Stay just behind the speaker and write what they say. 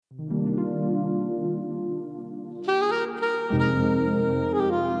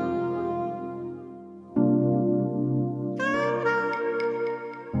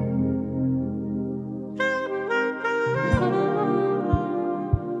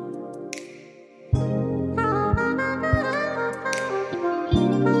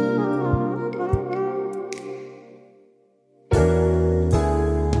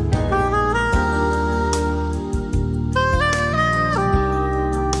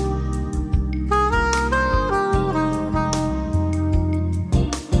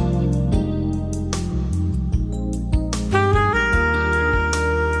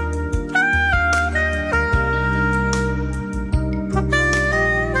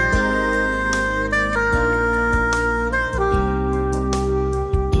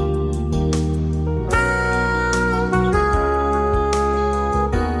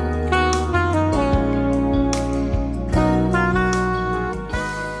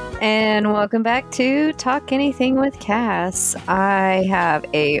And welcome back to Talk Anything with Cass. I have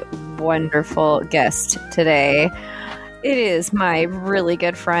a wonderful guest today. It is my really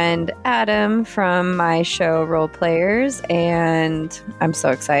good friend Adam from my show Role Players, and I'm so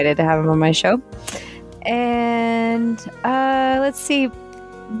excited to have him on my show. And let's see,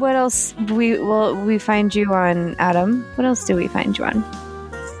 what else we find you on, Adam? What else do we find you on?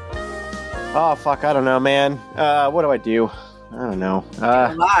 Oh fuck, I don't know, man. What do I do? I don't know.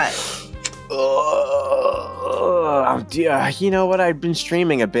 A lot. You know what? I've been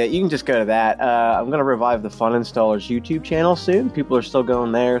streaming a bit. You can just go to that. I'm going to revive the Fun Installers YouTube channel soon. People are still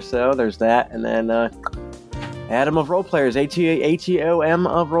going there, so there's that. And then Adam of Role Players, ATOM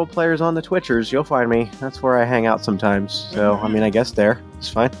of Role Players on the Twitchers. You'll find me. That's where I hang out sometimes. So, I mean, I guess there. It's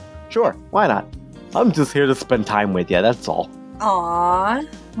fine. Sure, why not? I'm just here to spend time with you, that's all. Aww.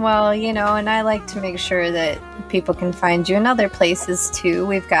 Well, you know, and I like to make sure that people can find you in other places too.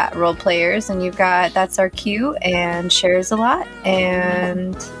 We've got Role Players, and you've got That's Our Cue and Shares a Lot,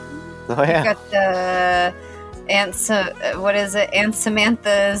 and Oh yeah, you've got the Aunt Samantha's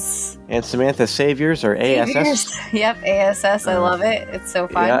Saviors or ASS. Yep, ASS. I love it. It's so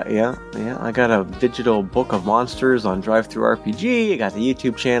fun. Yeah. I got a digital book of monsters on Drive-Thru RPG. I got the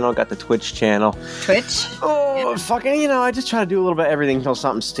YouTube channel. Got the Twitch channel. Twitch. Oh, fucking! You know, I just try to do a little bit of everything until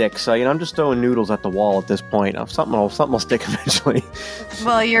something sticks. So you know, I'm just throwing noodles at the wall at this point. Something will stick eventually.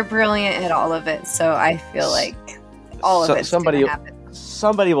 Well, you're brilliant at all of it, so I feel like all of it's gonna happen.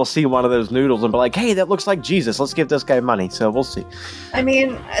 Somebody will see one of those noodles and be like, hey, that looks like Jesus. Let's give this guy money. So we'll see. I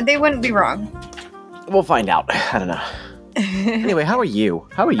mean, they wouldn't be wrong. We'll find out. I don't know. Anyway, how are you?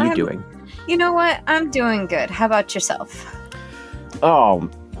 How are you doing? You know what? I'm doing good. How about yourself? Oh,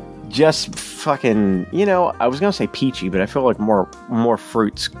 just fucking, you know, I was going to say peachy, but I feel like more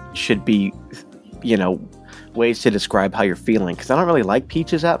fruits should be, you know, ways to describe how you're feeling, because I don't really like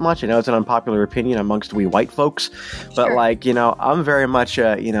peaches that much. I know it's an unpopular opinion amongst we white folks, but sure. Like, you know, I'm very much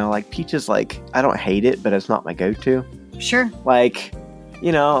you know, like peaches, like I don't hate it, but it's not my go-to. Sure. Like,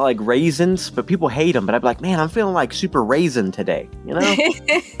 you know, like raisins, but people hate them, but I'm like, man, I'm feeling like super raisin today, you know?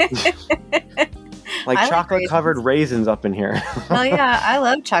 Like chocolate covered raisins up in here. Oh yeah, I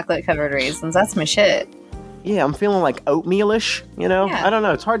love chocolate covered raisins. That's my shit. Yeah, I'm feeling like oatmeal-ish, you know? Yeah. I don't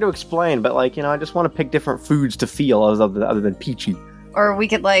know, it's hard to explain, but like, you know, I just want to pick different foods to feel other than peachy. Or we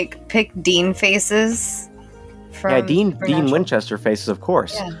could like pick Dean faces. Dean Winchester faces, of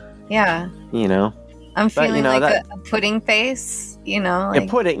course. Yeah. You know? I'm feeling like a pudding face, you know? Like,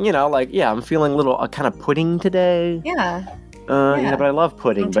 pudding, you know, like, yeah, I'm feeling a little kind of pudding today. Yeah. You know, but I love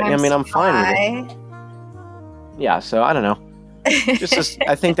pudding, but I mean, I'm fine with it. Yeah, so I don't know.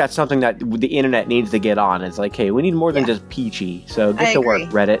 I think that's something that the internet needs to get on. It's like, hey, we need more than just peachy. So get to work,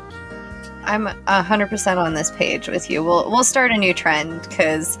 Reddit. I'm 100% on this page with you. We'll start a new trend,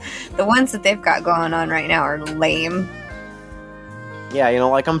 because the ones that they've got going on right now are lame. Yeah, you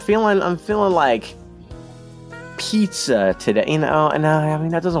know, like I'm feeling like pizza today. You know, and I mean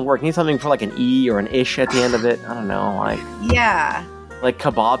that doesn't work. You need something for like an E or an ish at the end of it. I don't know, like like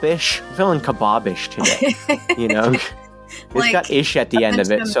kebab-ish. I'm feeling kebab-ish today. You know. It's like, got ish at the end of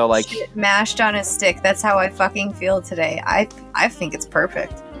it, so like mashed on a stick. That's how I fucking feel today. I think it's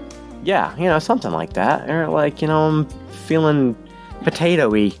perfect. Yeah, you know, something like that. Or like, you know, I'm feeling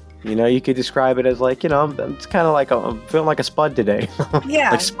potato-y. You know, you could describe it as like, you know, it's kind of like I'm feeling like a spud today.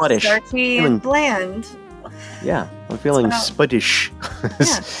 Yeah, like spuddish. Starchy and bland. Yeah, I'm feeling spuddish.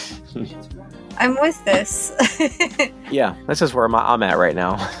 Yeah. I'm with this. Yeah, this is where I'm at right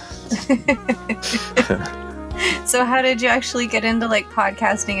now. So how did you actually get into like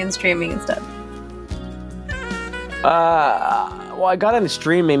podcasting and streaming and stuff? Well, I got into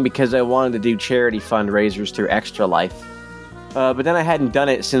streaming because I wanted to do charity fundraisers through Extra Life. But then I hadn't done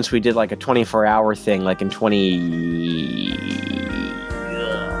it since we did like a 24-hour thing, like in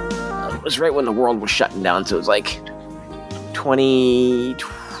it was right when the world was shutting down, so it was like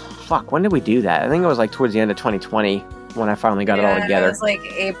when did we do that? I think it was like towards the end of 2020. When I finally got it all together. It was like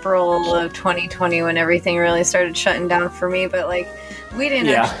April of 2020 when everything really started shutting down for me, but like we didn't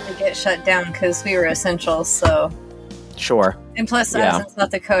actually get shut down because we were essential, so. Sure. And plus I was in South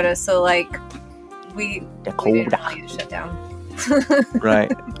Dakota, so like we didn't really get shut down.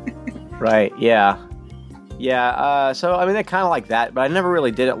 Right, yeah. Yeah, so I mean, I kind of like that, but I never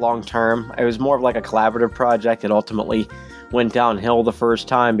really did it long term. It was more of like a collaborative project. It ultimately went downhill the first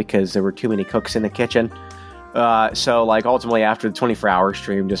time because there were too many cooks in the kitchen. So like ultimately after the 24-hour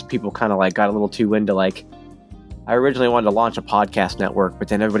stream, just people kind of like got a little too into like, I originally wanted to launch a podcast network, but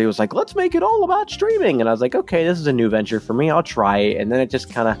then everybody was like, let's make it all about streaming. And I was like, okay, this is a new venture for me. I'll try it. And then it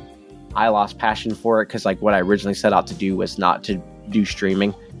just kind of, I lost passion for it because like what I originally set out to do was not to do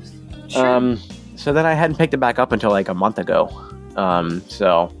streaming. Sure. So then I hadn't picked it back up until like a month ago.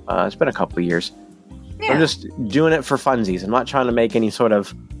 So it's been a couple of years. Yeah. I'm just doing it for funsies. I'm not trying to make any sort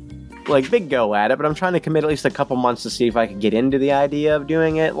of like big go at it, but I'm trying to commit at least a couple months to see if I could get into the idea of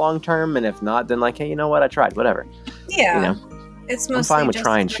doing it long term. And if not, then like, hey, you know what? I tried. Whatever. Yeah. You know, it's mostly I'm fine with just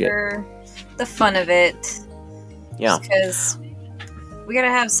trying for the fun of it. Yeah. Because we gotta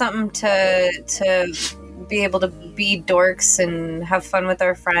have something to be able to be dorks and have fun with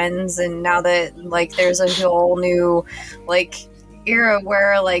our friends. And now that like there's a whole new like era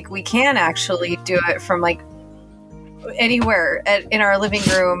where like we can actually do it from like anywhere in our living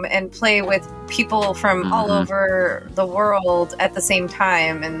room and play with people from all over the world at the same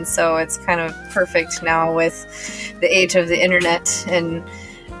time, and so it's kind of perfect now with the age of the internet and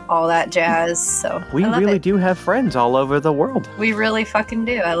all that jazz. So we really do have friends all over the world. We really fucking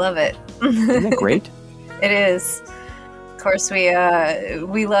do. I love it. Isn't it great? It is. Of course, we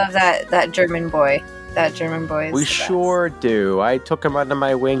love that German boy. That German boy is we sure do. I took him under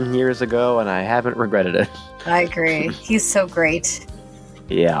my wing years ago, and I haven't regretted it. I agree. He's so great.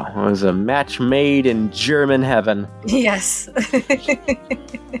 Yeah, it was a match made in German heaven. Yes.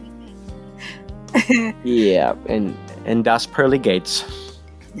 Yeah, and das Pearly Gates.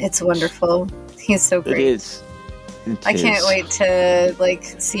 It's wonderful. He's so great. It is. I can't wait to like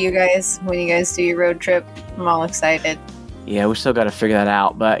see you guys when you guys do your road trip. I'm all excited. Yeah, we still got to figure that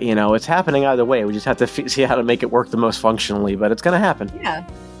out, but you know, it's happening either way. We just have to see how to make it work the most functionally, but it's going to happen. Yeah,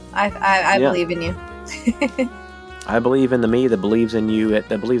 I believe in you. I believe in the me that believes in you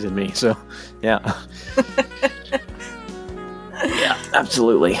that believes in me. So, yeah. Yeah,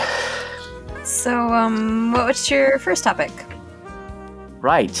 absolutely. So, what's your first topic?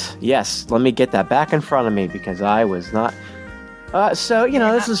 Right. Yes. Let me get that back in front of me because I was not. So, you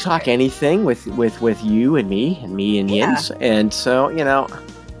know, this is Talk Anything with you and me and Yins. And so, you know,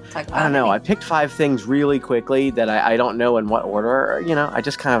 I don't know. I picked 5 things really quickly that I don't know in what order. You know, I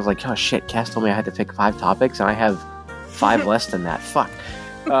just kind of like, oh shit, Cass told me I had to pick 5 topics and I have 5 less than that. Fuck.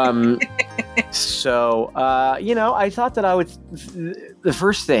 So, you know, I thought that I would. The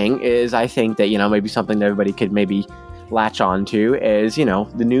first thing is I think that, you know, maybe something that everybody could maybe latch on to is, you know,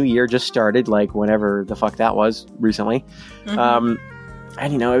 the new year just started, like whenever the fuck that was recently.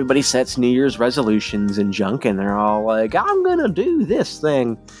 And, you know, everybody sets New Year's resolutions and junk, and they're all like, I'm going to do this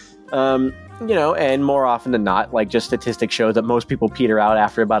thing. You know, and more often than not, like just statistics show that most people peter out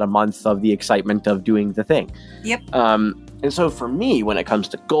after about a month of the excitement of doing the thing. Yep. And so for me, when it comes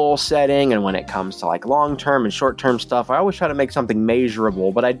to goal setting and when it comes to like long-term and short-term stuff, I always try to make something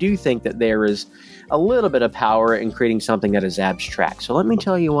measurable, but I do think that there is a little bit of power in creating something that is abstract. So let me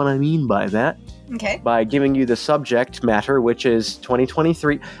tell you what I mean by that. Okay. By giving you the subject matter, which is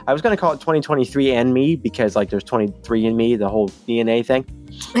 2023. I was going to call it 2023 and me because like there's 23 and me, the whole DNA thing.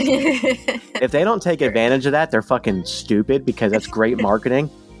 If they don't take advantage of that, they're fucking stupid because that's great marketing.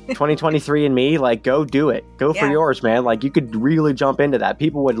 2023 and me, like go do it. Go for yours, man. Like you could really jump into that.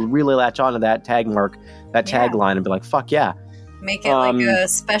 People would really latch onto that tagline and be like, fuck yeah. Make it like a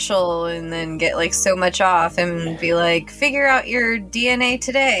special and then get like so much off and be like, figure out your DNA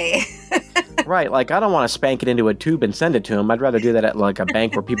today. Right. Like I don't want to spank it into a tube and send it to them. I'd rather do that at like a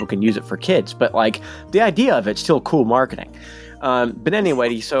bank where people can use it for kids. But like the idea of it's still cool marketing. But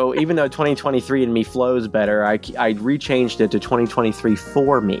anyway, so even though 2023 and me flows better, I rechanged it to 2023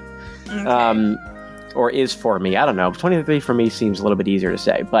 for me. Okay. Or is for me. I don't know. 2023 for me seems a little bit easier to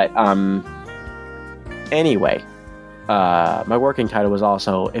say. But anyway, my working title was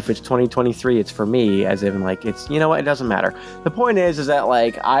also, if it's 2023, it's for me, as in like, it's, you know what, it doesn't matter. The point is that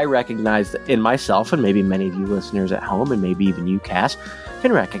like, I recognize that in myself, and maybe many of you listeners at home, and maybe even you, Cass,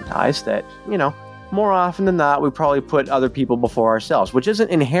 can recognize that, you know, more often than not, we probably put other people before ourselves, which isn't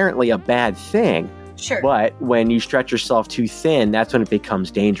inherently a bad thing. Sure. But when you stretch yourself too thin, that's when it becomes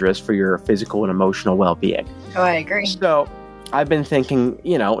dangerous for your physical and emotional well-being. Oh, I agree. So I've been thinking,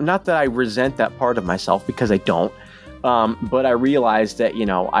 you know, not that I resent that part of myself because I don't, but I realize that, you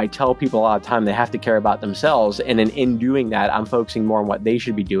know, I tell people a lot of time they have to care about themselves. And in doing that, I'm focusing more on what they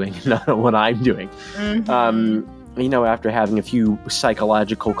should be doing and not on what I'm doing. Mm-hmm. You know, after having a few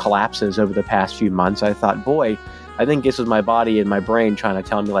psychological collapses over the past few months, I thought, boy, I think this is my body and my brain trying to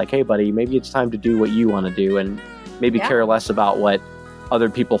tell me like, hey, buddy, maybe it's time to do what you want to do and maybe care less about what other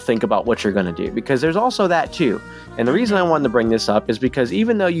people think about what you're going to do. Because there's also that too. And the reason I wanted to bring this up is because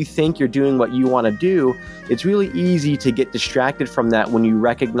even though you think you're doing what you want to do, it's really easy to get distracted from that when you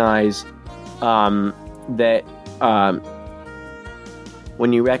recognize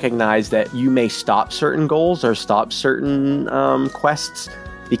that you may stop certain goals or stop certain quests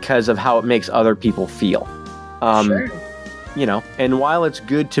because of how it makes other people feel. Sure. and while it's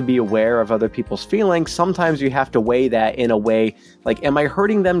good to be aware of other people's feelings, sometimes you have to weigh that in a way like, am I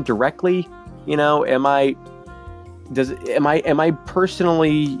hurting them directly? Am I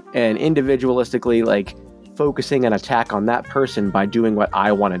personally and individualistically like focusing an attack on that person by doing what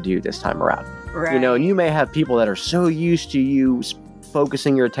I want to do this time around? Right. And you may have people that are so used to you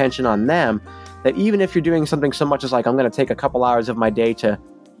focusing your attention on them that even if you're doing something so much as like, I'm going to take a couple hours of my day to,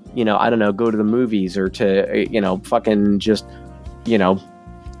 I don't know, go to the movies or to, fucking just,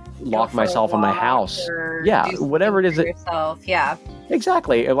 lock myself in my house. Yeah. Whatever it is. Yourself. Yeah.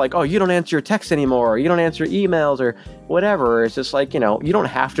 Exactly. Like, oh, you don't answer your texts anymore, or you don't answer emails or whatever. It's just like, you don't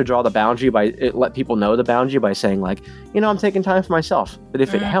have to draw the boundary let people know the boundary by saying like, I'm taking time for myself. But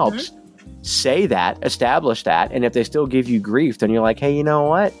if it helps, say that, establish that. And if they still give you grief, then you're like, hey, you know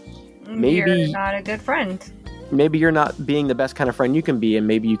what? Maybe you're not a good friend. Maybe you're not being the best kind of friend you can be, and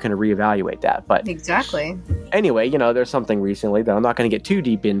maybe you can reevaluate that. But exactly. Anyway, there's something recently that I'm not going to get too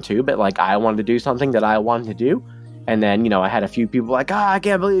deep into, but like I wanted to do something that I wanted to do. And then, I had a few people like, I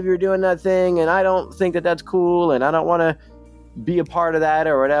can't believe you're doing that thing. And I don't think that that's cool. And I don't want to be a part of that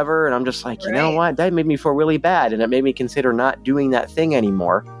or whatever. And I'm just like, you know what? That made me feel really bad. And it made me consider not doing that thing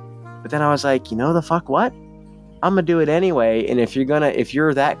anymore. But then I was like, the fuck what? I'm going to do it anyway. And if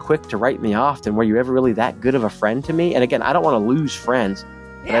you're that quick to write me off, then were you ever really that good of a friend to me? And again, I don't want to lose friends.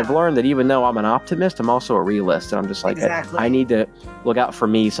 But I've learned that even though I'm an optimist, I'm also a realist. And I'm just like, I need to look out for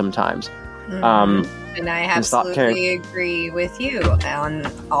me sometimes. And I absolutely agree with you on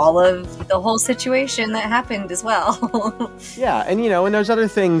all of the whole situation that happened as well. Yeah. And, and there's other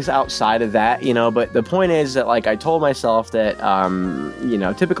things outside of that, but the point is that like I told myself that,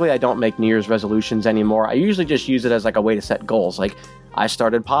 typically I don't make New Year's resolutions anymore. I usually just use it as like a way to set goals. Like I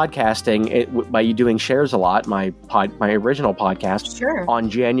started podcasting by doing shares a lot, my original podcast on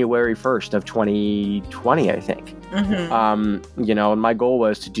January 1st of 2020, I think. And my goal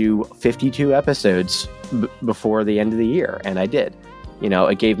was to do 52 episodes before the end of the year. And I did.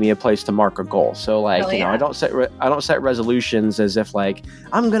 It gave me a place to mark a goal. So like, I don't set resolutions as if like,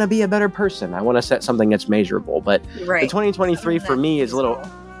 I'm going to be a better person. I want to set something that's measurable. But the 2023 for me is a little,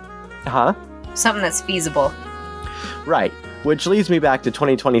 something that's feasible. Right. Which leads me back to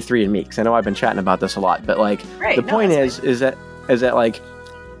 2023 and me, because I know I've been chatting about this a lot, but like the point is that like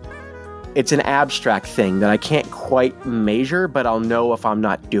it's an abstract thing that I can't quite measure, but I'll know if I'm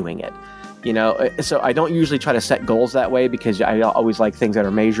not doing it. So I don't usually try to set goals that way because I always like things that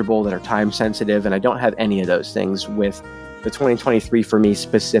are measurable, that are time sensitive, and I don't have any of those things with the 2023 for me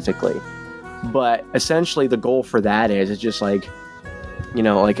specifically. But essentially the goal for that is just like,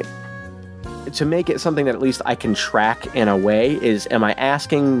 like to make it something that at least I can track in a way is, am I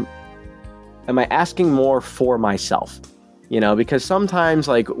asking more for myself? Because sometimes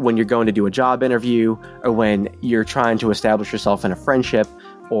like when you're going to do a job interview or when you're trying to establish yourself in a friendship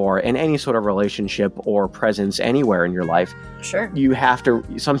or in any sort of relationship or presence anywhere in your life,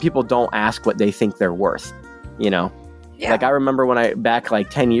 some people don't ask what they think they're worth, Like I remember back like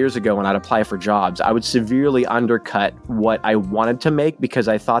 10 years ago when I'd apply for jobs, I would severely undercut what I wanted to make because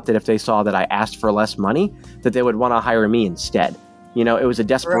I thought that if they saw that I asked for less money, that they would want to hire me instead. It was a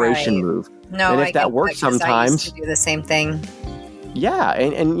desperation move. No, and if that works sometimes, I used to do the same thing. Yeah,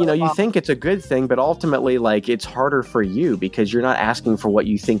 and you think it's a good thing, but ultimately, like, it's harder for you because you're not asking for what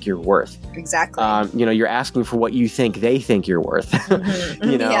you think you're worth. Exactly. You're asking for what you think they think you're worth.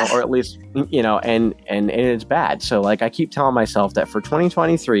 Or at least, and it's bad. So, like, I keep telling myself that for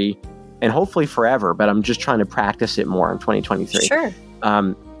 2023, and hopefully forever, but I'm just trying to practice it more in 2023. Sure.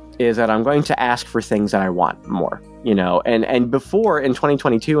 Is that I'm going to ask for things that I want more. And before in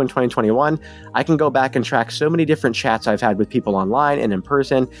 2022 and 2021, I can go back and track so many different chats I've had with people online and in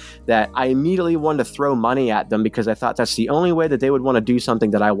person that I immediately wanted to throw money at them because I thought that's the only way that they would want to do something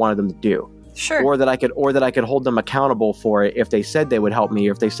that I wanted them to do. Sure. Or that I could hold them accountable for it if they said they would help me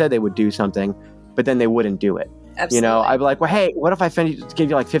or if they said they would do something, but then they wouldn't do it. Absolutely. I'd be like, well, hey, what if I gave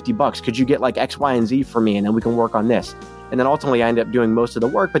you like $50? Could you get like X, Y, and Z for me? And then we can work on this. And then ultimately I end up doing most of the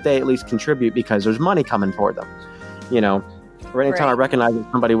work, but they at least contribute because there's money coming for them. Or anytime I recognize that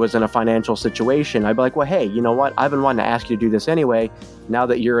somebody was in a financial situation, I'd be like, well, hey, you know what? I've been wanting to ask you to do this anyway. Now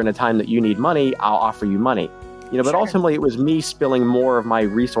that you're in a time that you need money, I'll offer you money. But ultimately it was me spilling more of my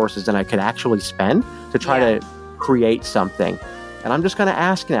resources than I could actually spend to try to create something. And I'm just going to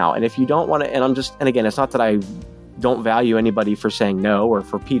ask now. And if you don't want to, and again, it's not that I don't value anybody for saying no or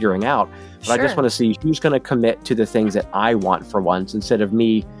for petering out, but I just want to see who's going to commit to the things that I want for once instead of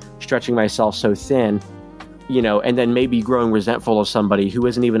me stretching myself so thin, and then maybe growing resentful of somebody who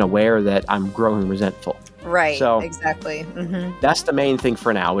isn't even aware that I'm growing resentful. Right. So exactly. Mm-hmm. That's the main thing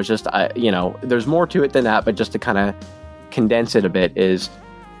for now is just, there's more to it than that, but just to kind of condense it a bit, is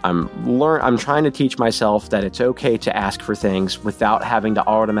I'm trying to teach myself that it's okay to ask for things without having to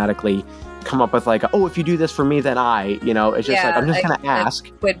automatically come up with like, oh, if you do this for me, then it's just like, I'm just going to ask.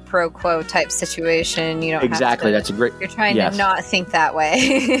 Quid pro quo type situation. You don't exactly. Have to, that's a great. You're trying to not think that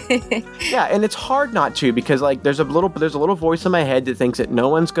way. Yeah, and it's hard not to, because like there's a little voice in my head that thinks that no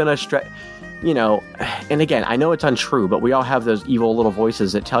one's going to stretch. And again, I know it's untrue, but we all have those evil little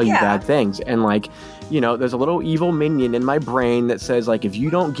voices that tell you bad things. And like, there's a little evil minion in my brain that says like, if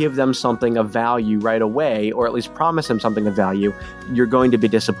you don't give them something of value right away, or at least promise them something of value, you're going to be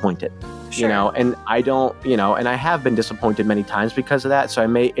disappointed. Sure. And I don't, and I have been disappointed many times because of that. So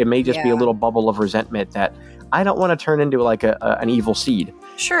it may just be a little bubble of resentment that I don't want to turn into like an evil seed.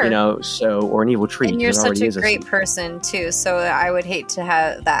 Sure. Or an evil tree. And you're such a great person too. So I would hate to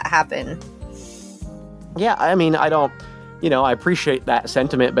have that happen. Yeah, I mean, I don't, I appreciate that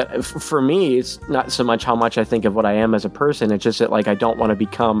sentiment, but for me, it's not so much how much I think of what I am as a person. It's just that, like, I don't want to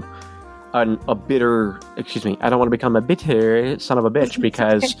become I don't want to become a bitter son of a bitch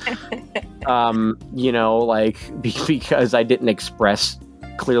because, because I didn't express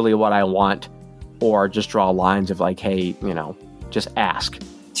clearly what I want, or just draw lines of like, hey, just ask.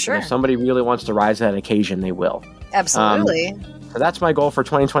 Sure. If somebody really wants to rise to that occasion, they will. Absolutely. So that's my goal for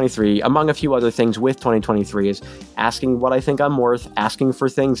 2023, among a few other things with 2023, is asking what I think I'm worth, asking for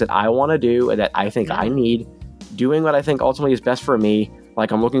things that I want to do and that I think I need, doing what I think ultimately is best for me.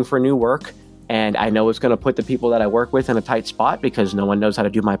 Like, I'm looking for new work, and I know it's going to put the people that I work with in a tight spot because no one knows how to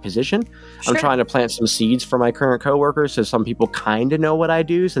do my position. Sure. I'm trying to plant some seeds for my current coworkers so some people kind of know what I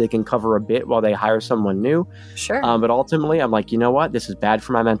do so they can cover a bit while they hire someone new. Sure. But ultimately, I'm like, you know what? This is bad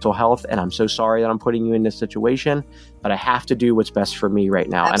for my mental health, and I'm so sorry that I'm putting you in this situation, but I have to do what's best for me right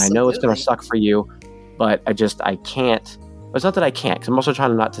now. Absolutely. And I know it's going to suck for you, but I can't. It's not that I can't, because I'm also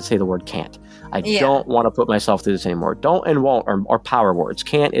trying not to say the word can't. I don't want to put myself through this anymore. Don't and won't are power words.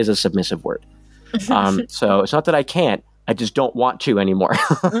 Can't is a submissive word. So it's not that I can't. I just don't want to anymore.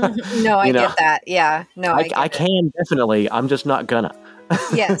 No, I get that. Yeah. No, I can definitely. I'm just not gonna.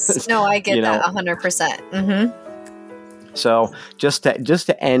 Yes. No, I get that 100%. Mm-hmm. So just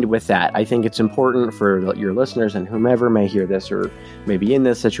to end with that, I think it's important for your listeners and whomever may hear this or may be in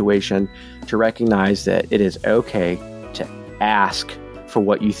this situation to recognize that it is okay to ask for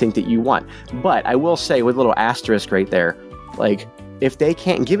what you think that you want. But I will say, with a little asterisk right there, like, if they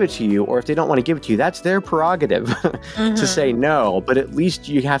can't give it to you, or if they don't want to give it to you, that's their prerogative to say no. But at least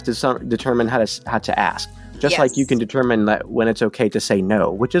you have to determine how to ask. Just like you can determine that when it's okay to say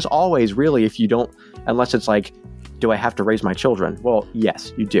no, which is always really, if you don't, unless it's like, do I have to raise my children? Well,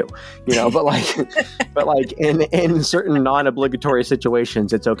 yes, you do. But like in certain non-obligatory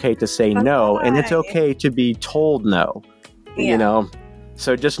situations, it's okay to say no, and it's okay to be told no.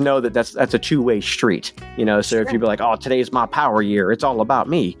 So just know that that's a two-way street, so sure. If you be like, oh, today's my power year, it's all about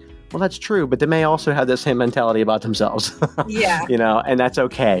me. Well, that's true, but they may also have the same mentality about themselves. Yeah. And that's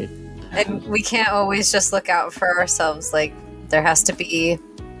okay. And we can't always just look out for ourselves. Like, there has to be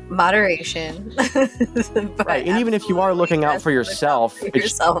moderation. Right. And even if you are looking out for yourself,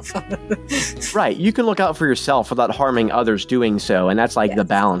 right, you can look out for yourself without harming others doing so. And that's like the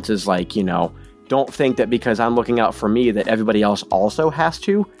balance is like, don't think that because I'm looking out for me that everybody else also has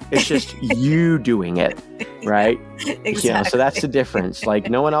to. It's just you doing it, right? Exactly. So that's the difference. Like,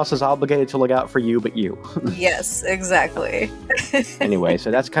 no one else is obligated to look out for you but you. Yes, exactly. Anyway,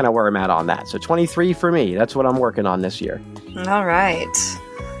 so that's kind of where I'm at on that. So 23 for me. That's what I'm working on this year. All right.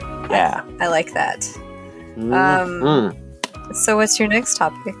 Yeah. I like that. So what's your next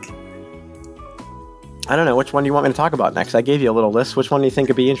topic? I don't know. Which one do you want me to talk about next? I gave you a little list. Which one do you think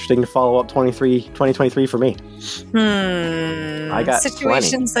would be interesting to follow up 2023 for me? I got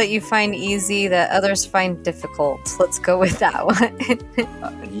situations that you find easy that others find difficult. Let's go with that one.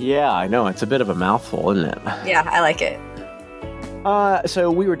 Yeah, I know. It's a bit of a mouthful, isn't it? Yeah, I like it.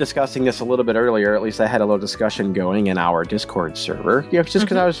 So we were discussing this a little bit earlier. At least I had a little discussion going in our Discord server. Yeah, just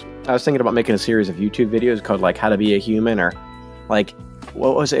because I was thinking about making a series of YouTube videos called like How to Be a Human, or like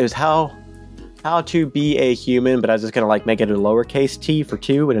what was it? It was how to be a human, but I was just gonna like make it a lowercase t for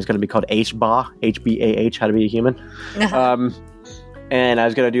two, and it's gonna be called HBAH, How to Be a Human. And I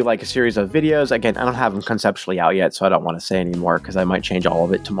was gonna do like a series of videos. Again, I don't have them conceptually out yet, so I don't want to say anymore because I might change all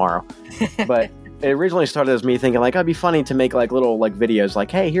of it tomorrow. But it originally started as me thinking like, it'd be funny to make like little like videos like,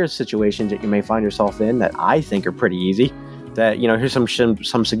 hey, here's situations that you may find yourself in that I think are pretty easy. That, here's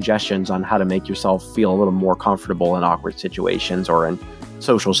some suggestions on how to make yourself feel a little more comfortable in awkward situations or in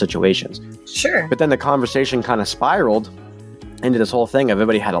social situations. Sure. But then the conversation kind of spiraled into this whole thing.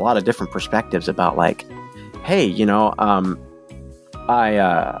 Everybody had a lot of different perspectives about like, hey,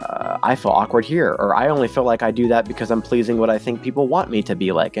 I feel awkward here, or I only feel like I do that because I'm pleasing what I think people want me to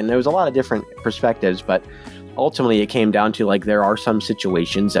be like. And there was a lot of different perspectives, but ultimately it came down to like there are some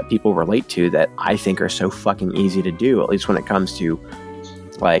situations that people relate to that I think are so fucking easy to do, at least when it comes to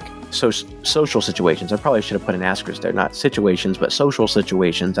like social situations. I probably should have put an asterisk there, not situations, but social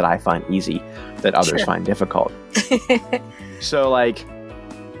situations that I find easy that others find difficult. So like,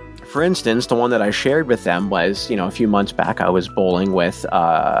 for instance, the one that I shared with them was, you know, a few months back, I was bowling with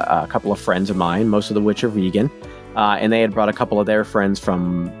a couple of friends of mine, most of which are vegan. And they had brought a couple of their friends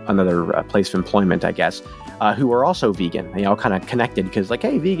from another place of employment, I guess, who were also vegan. They all kind of connected because like,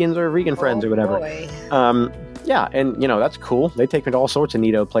 hey, vegans are vegan friends or whatever. Yeah, and you know, that's cool. They take me to all sorts of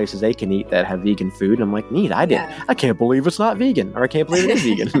neato places they can eat that have vegan food. And I'm like, neat, I can't believe it's not vegan, or I can't believe it is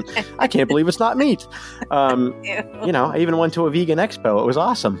vegan. I can't believe it's not meat. You know, I even went to a vegan expo. It was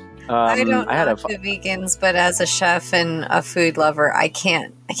awesome. I don't know the vegans, but as a chef and a food lover, I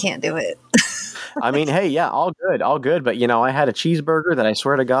can't do it. I mean, hey, yeah, all good. But, you know, I had a cheeseburger that I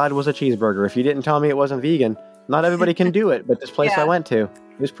swear to God was a cheeseburger. If you didn't tell me it wasn't vegan, not everybody can do it. But this place I went to,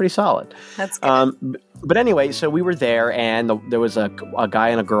 it was pretty solid. That's good. But anyway, so we were there, and there was a guy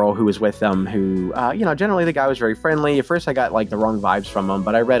and a girl who was with them who, you know, generally the guy was very friendly. At first I got like the wrong vibes from him,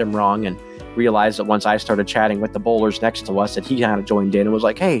 but I read him wrong and realized that once I started chatting with the bowlers next to us that he kind of joined in and was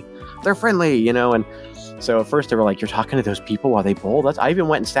like, hey, they're friendly, you know. And so at first they were like, you're talking to those people while they bowl? I even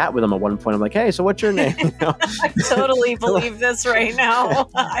went and sat with them at one point. I'm like, hey, so what's your name? You know? I totally believe this right now.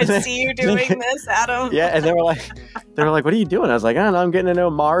 I see you doing this, Adam. Yeah, and they were like, what are you doing? I was like, I don't know, I'm getting to know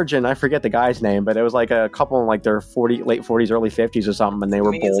Marge, and I forget the guy's name, but it was like a couple in like their late 40s, early 50s or something, and they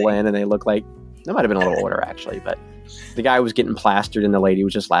were bowling, and they looked like, they might have been a little older actually, but the guy was getting plastered and the lady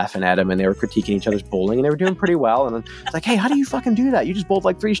was just laughing at him, and they were critiquing each other's bowling, and they were doing pretty well. And it's like, hey, how do you fucking do that? You just bowled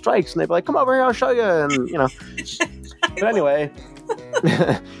like 3 strikes. And they'd be like, come over here, I'll show you. And, you know, but anyway,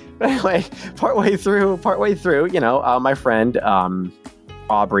 partway through, you know, my friend,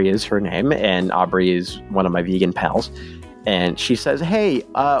 Aubrey is her name, and Aubrey is one of my vegan pals. And she says, hey,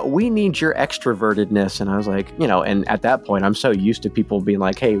 we need your extrovertedness. And I was like, you know, and at that point, I'm so used to people being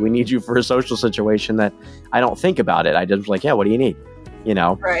like, hey, we need you for a social situation that I don't think about it. I just was like, yeah, what do you need? You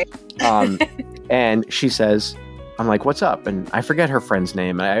know? Right. And she says, I'm like, what's up? And I forget her friend's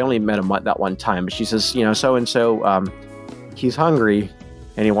name. I only met him that one time. But she says, you know, so-and-so, he's hungry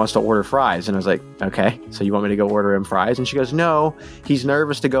and he wants to order fries. And I was like, okay, so you want me to go order him fries? And she goes, no, he's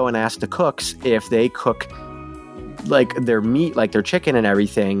nervous to go and ask the cooks if they cook like their meat, like their chicken and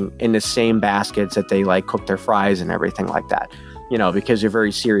everything in the same baskets that they like cook their fries and everything like that, you know, because they're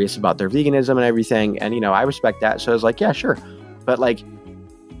very serious about their veganism and everything. And, you know, I respect that. So I was like, yeah, sure. But like,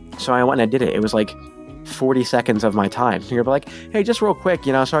 so I went and I did it. It was like 40 seconds of my time. And you're like, hey, just real quick,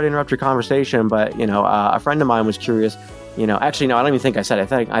 you know, sorry to interrupt your conversation, but, you know, a friend of mine was curious, you know, actually, no, I don't even think I said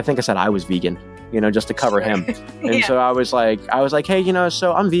it. I think I said I was vegan, you know, just to cover him. And so I was like, hey, you know,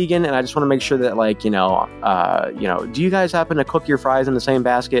 so I'm vegan and I just want to make sure that like, you know, do you guys happen to cook your fries in the same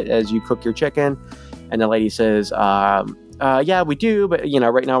basket as you cook your chicken? And the lady says, yeah, we do. But, you know,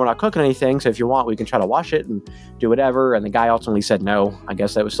 right now we're not cooking anything. So if you want, we can try to wash it and do whatever. And the guy ultimately said no. I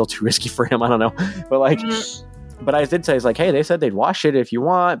guess that was still too risky for him. I don't know. But like, but I did say, it's like, hey, they said they'd wash it if you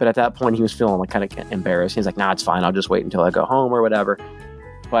want. But at that point, he was feeling like kind of embarrassed. He's like, nah, it's fine. I'll just wait until I go home or whatever.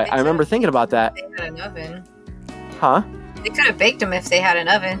 But I remember thinking about that. They had an oven. Huh? They could have baked them if they had an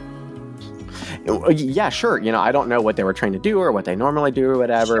oven. Yeah, sure. You know, I don't know what they were trained to do or what they normally do or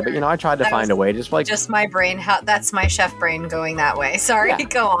whatever. Sure. But, you know, I tried to find a way. Just my brain. That's my chef brain going that way. Sorry,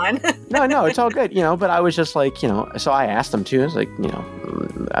 go on. No, it's all good. You know, but I was just like, you know, so I asked them too. I was like, you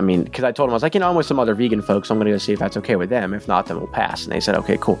know, I mean, because I told them, I was like, you know, I'm with some other vegan folks. So I'm going to go see if that's okay with them. If not, then we'll pass. And they said,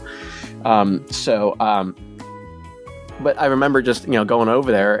 okay, cool. But I remember just, you know, going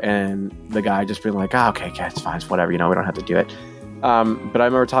over there and the guy just being like, okay, it's fine, it's whatever, you know, we don't have to do it. But I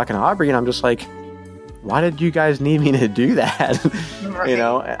remember talking to Aubrey and I'm just like, why did you guys need me to do that? Right. You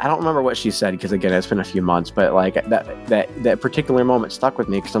know, I don't remember what she said because again, it's been a few months, but like that particular moment stuck with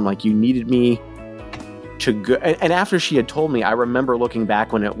me because I'm like, you needed me to go. And after she had told me, I remember looking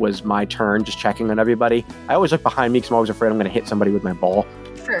back when it was my turn, just checking on everybody. I always look behind me because I'm always afraid I'm going to hit somebody with my ball.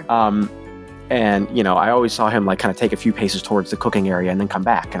 Sure. And, you know, I always saw him like kind of take a few paces towards the cooking area and then come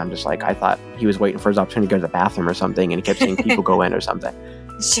back. And I'm just like, I thought he was waiting for his opportunity to go to the bathroom or something. And he kept seeing people go in or something.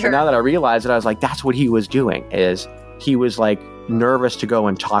 Sure. But now that I realized it, I was like, that's what he was doing is he was like nervous to go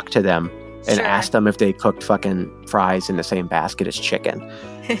and talk to them and ask them if they cooked fucking fries in the same basket as chicken.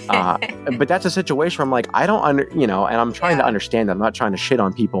 But that's a situation where I'm like, I don't you know, and I'm trying to understand that. I'm not trying to shit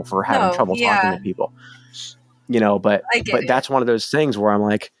on people for having trouble talking to people, you know, but that's one of those things where I'm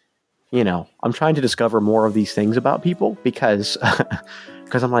like, I'm trying to discover more of these things about people because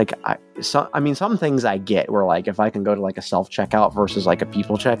I'm like, some things I get where like if I can go to like a self checkout versus like a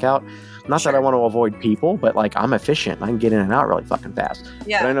people checkout, not that I want to avoid people, but like I'm efficient. I can get in and out really fucking fast.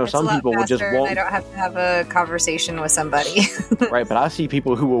 Yeah, but I know some people will just won't. I don't have to have a conversation with somebody. Right, but I see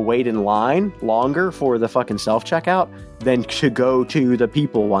people who will wait in line longer for the fucking self checkout than to go to the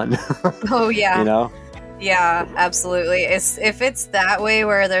people one. Oh yeah. Yeah, absolutely. If it's that way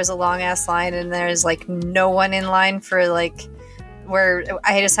where there's a long ass line and there's like no one in line for like where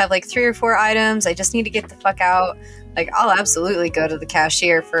I just have like 3 or 4 items, I just need to get the fuck out. Like, I'll absolutely go to the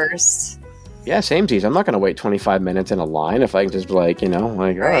cashier first. Yeah, samesies. I'm not going to wait 25 minutes in a line if I can just be like, all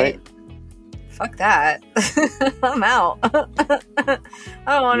right. Fuck that. I'm out. I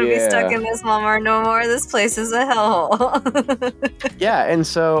don't want to be stuck in this Walmart no more. This place is a hellhole. Yeah, and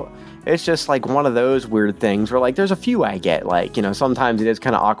so it's just like one of those weird things where like there's a few I get, like, sometimes it is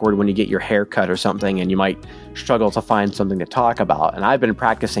kind of awkward when you get your hair cut or something and you might struggle to find something to talk about. And I've been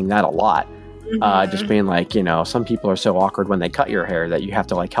practicing that a lot. Just being like, some people are so awkward when they cut your hair that you have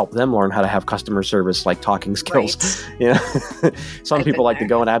to like help them learn how to have customer service, like talking skills. Right. Some people like to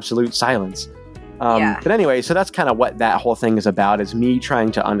go in absolute silence. But anyway, so that's kind of what that whole thing is about, is me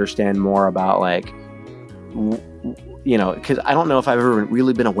trying to understand more about like, because I don't know if I've ever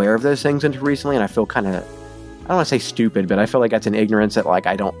really been aware of those things until recently. And I feel kind of, I don't want to say stupid, but I feel like that's an ignorance that like,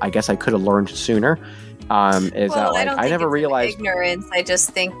 I guess I could have learned sooner. I never realized ignorance. I just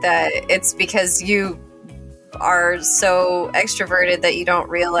think that it's because you are so extroverted that you don't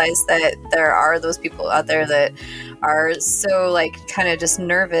realize that there are those people out there that are so like kind of just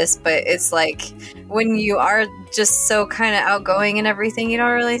nervous. But it's like when you are just so kind of outgoing and everything, you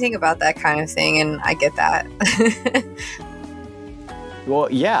don't really think about that kind of thing. And I get that.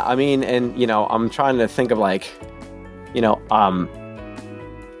 Well, yeah, I mean, and I'm trying to think of like,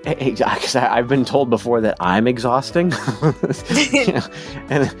 because I've been told before that I'm exhausting,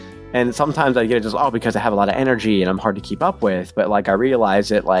 and sometimes I get it just because I have a lot of energy and I'm hard to keep up with. But like I realize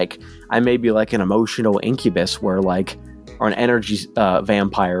that like I may be like an emotional incubus or an energy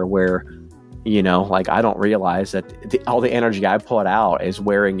vampire where like I don't realize that all the energy I put out is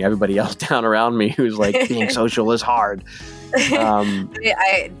wearing everybody else down around me who's like being social is hard.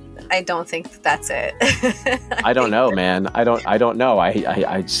 I don't think that's it. I don't know, man. I don't know.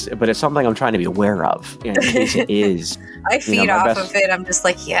 But it's something I'm trying to be aware of in case it is. I feed off of it. I'm just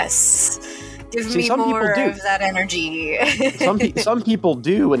like, yes, give me more of that energy. some people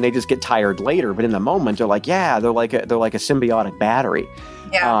do, and they just get tired later. But in the moment, they're like, they're like a symbiotic battery.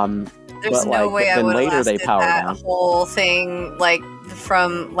 Yeah. There's no way I would have lasted that whole thing like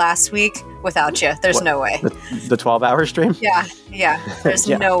from last week without you. There's no way. The 12-hour stream? Yeah. There's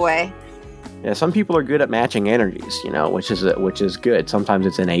no way. Yeah, some people are good at matching energies, which is good. Sometimes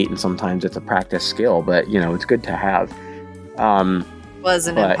it's innate and sometimes it's a practice skill, but it's good to have. As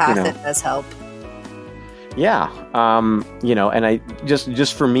an empath, it does help. Yeah, and I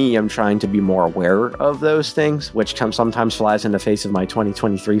just for me, I'm trying to be more aware of those things, which sometimes flies in the face of my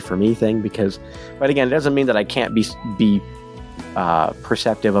 2023 for me thing. But again, it doesn't mean that I can't be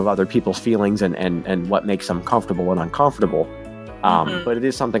perceptive of other people's feelings and what makes them comfortable and uncomfortable. But it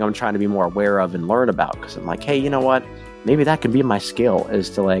is something I'm trying to be more aware of and learn about, because I'm like, hey, you know what? Maybe that could be my skill, is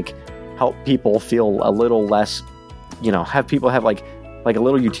to like help people feel a little less, have people have like a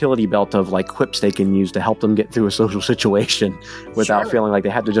little utility belt of like quips they can use to help them get through a social situation without feeling like they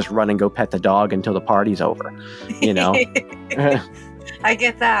have to just run and go pet the dog until the party's over, I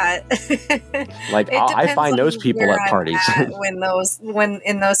get that. Like I find those people at parties when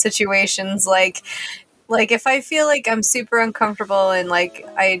in those situations, like if I feel like I'm super uncomfortable and like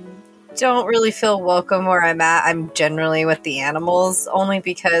I don't really feel welcome where I'm at, I'm generally with the animals, only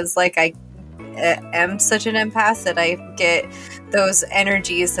because like I am such an empath that I get those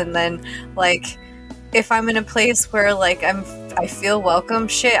energies. And then like if I'm in a place where like I feel welcome,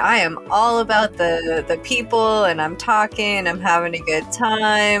 I am all about the people, and I'm talking, I'm having a good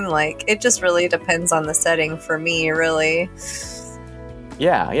time. Like it just really depends on the setting for me, really.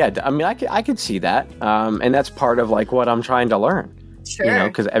 Yeah. I mean, I could see that, and that's part of like what I'm trying to learn. Sure.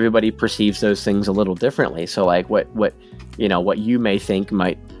 Because everybody perceives those things a little differently. So like what you may think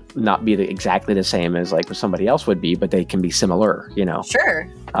might not be exactly the same as like what somebody else would be, but they can be similar, Sure.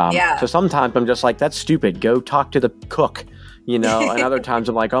 Yeah. So sometimes I'm just like, that's stupid. Go talk to the cook, and other times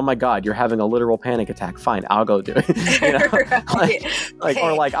I'm like, oh my God, you're having a literal panic attack. Fine. I'll go do it. Right.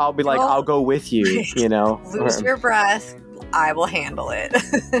 Or like, I'll be like, I'll go with you, Lose your breath. I will handle it.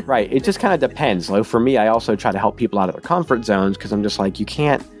 Right. It just kind of depends. Like for me, I also try to help people out of their comfort zones, because I'm just like, you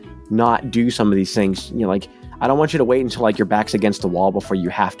can't not do some of these things. Like I don't want you to wait until like your back's against the wall before you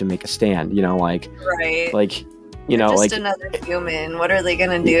have to make a stand. Right. Just another human. What are they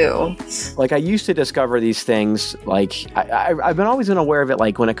gonna do? Like I used to discover these things. Like I've always been aware of it.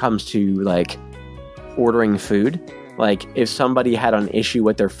 Like when it comes to like ordering food. Like, if somebody had an issue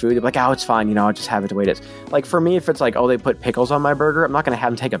with their food, they'd be like, oh, it's fine, I'll just have it the way it is. Like, for me, if it's like, oh, they put pickles on my burger, I'm not going to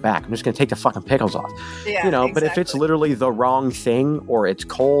have them take it back. I'm just going to take the fucking pickles off. Yeah, exactly. But if it's literally the wrong thing, or it's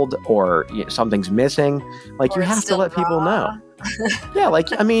cold, or something's missing, like, you have to let people know. Yeah, like,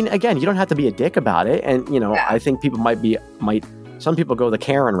 I mean, again, you don't have to be a dick about it. And, I think people some people go the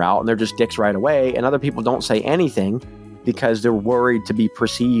Karen route, and they're just dicks right away, and other people don't say anything because they're worried to be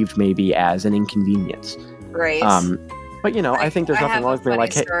perceived maybe as an inconvenience. Right. But I think there's nothing wrong with being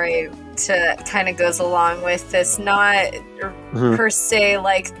like, hey, story to kind of goes along with this, not per se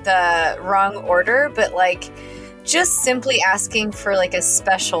like the wrong order, but like just simply asking for like a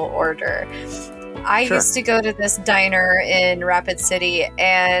special order. I used to go to this diner in Rapid City,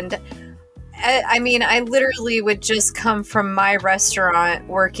 and I mean, I literally would just come from my restaurant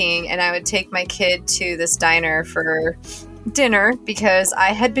working, and I would take my kid to this diner for dinner because I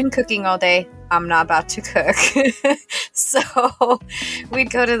had been cooking all day. I'm not about to cook. So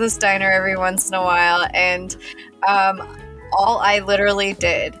we'd go to this diner every once in a while, and all I literally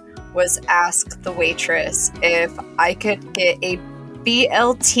did was ask the waitress if I could get a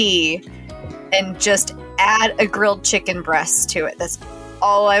BLT and just add a grilled chicken breast to it. That's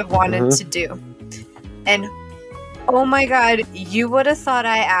all I wanted to do. And oh my God, you would have thought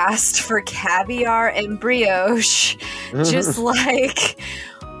I asked for caviar and brioche. Just like,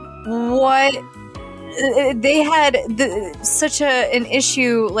 what? They had such an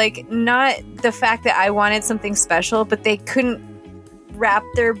issue, like, not the fact that I wanted something special, but they couldn't wrap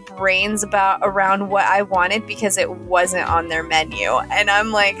their brains around what I wanted because it wasn't on their menu. And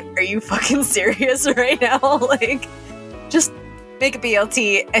I'm like, are you fucking serious right now? Like, just make a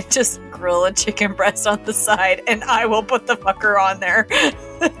BLT and just grill a chicken breast on the side, and I will put the fucker on there.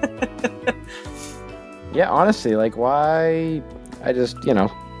 Yeah, honestly, like, why? I just,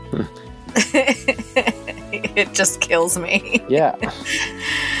 it just kills me. Yeah.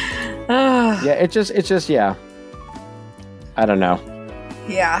 Yeah, it's just, yeah. I don't know.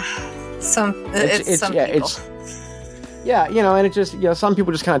 Yeah. Some people. Yeah, and it just, some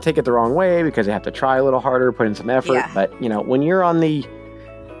people just kind of take it the wrong way because they have to try a little harder, put in some effort. Yeah. But, when you're on the,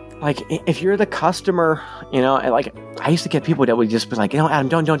 like, if you're the customer, like, I used to get people that would just be like, Adam,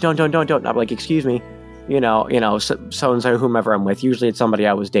 don't. And I'm like, excuse me, so-and-so, whomever I'm with. Usually it's somebody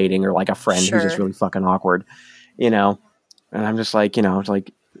I was dating or like a friend who's just really fucking awkward, and I'm just like, it's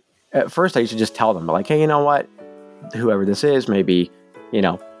like, at first I used to just tell them, like, hey, you know what? Whoever this is, maybe,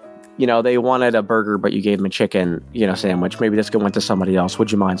 they wanted a burger, but you gave them a chicken, sandwich. Maybe this went to somebody else.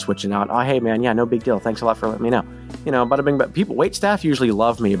 Would you mind switching out? Oh, hey, man. Yeah, no big deal. Thanks a lot for letting me know. Bada bing, but people, wait staff usually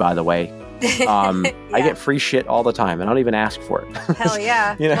love me, by the way. I get free shit all the time, and I don't even ask for it. Hell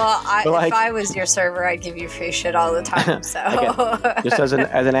yeah. Well, if I was your server, I'd give you free shit all the time. So again, just as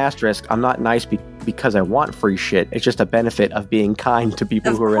an asterisk, I'm not nice because I want free shit. It's just a benefit of being kind to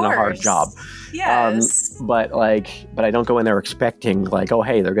people who are in a hard job. Yes. But I don't go in there expecting like, oh,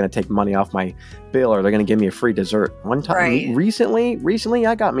 hey, they're going to take money off my bill or they're going to give me a free dessert. One time, recently,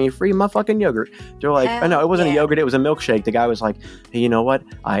 I got me a free motherfucking yogurt. They're like, oh, no, it wasn't a yogurt. It was a milkshake. The guy was like, hey, you know what?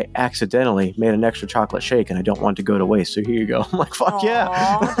 I accidentally made an extra chocolate shake and I don't want to go to waste. So here you go. I'm like, fuck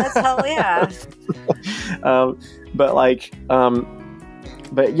yeah. That's hell yeah.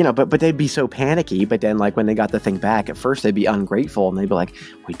 But they'd be so panicky. But then, like, when they got the thing back, at first they'd be ungrateful and they'd be like,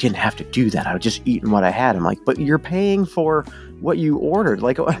 we didn't have to do that. I was just eating what I had. I'm like, but you're paying for what you ordered.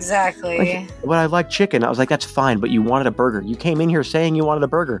 Like, exactly. What I like chicken. I was like, that's fine, but you wanted a burger. You came in here saying you wanted a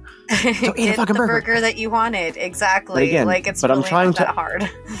burger. So eat a fucking burger that you wanted. Exactly. But again, like, it's really not that hard.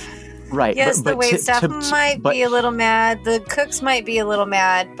 Right. Yes, but the wait staff might be a little mad. The cooks might be a little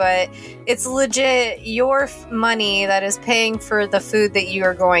mad, but it's legit your money that is paying for the food that you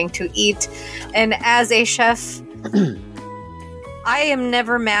are going to eat. And as a chef, I am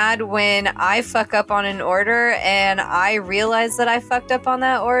never mad when I fuck up on an order and I realize that I fucked up on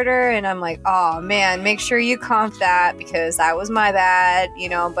that order and I'm like, oh man, make sure you comp that because that was my bad,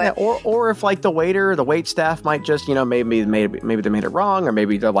 but or if like the wait staff might just, maybe they made it wrong or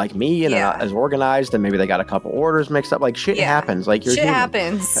maybe they're like me and they're not as organized and maybe they got a couple orders mixed up. Like shit happens. Like you're human.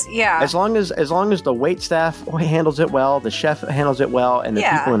 Happens. Yeah. As long as the wait staff handles it well, the chef handles it well, and the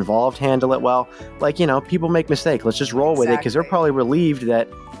people involved handle it well, like, people make mistakes. Let's just roll with it because they're probably relieved that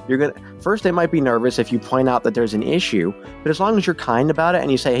you're gonna. First, they might be nervous if you point out that there's an issue, but as long as you're kind about it and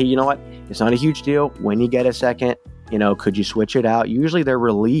you say, hey, you know what? It's not a huge deal. When you get a second, could you switch it out? Usually they're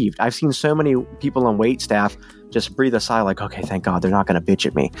relieved. I've seen so many people on wait staff just breathe a sigh like, okay, thank God they're not going to bitch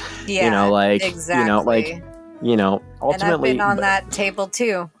at me. Yeah, exactly. Ultimately. And I've been on that table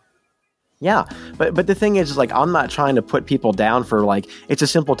too. Yeah, but the thing is like, I'm not trying to put people down for like, it's a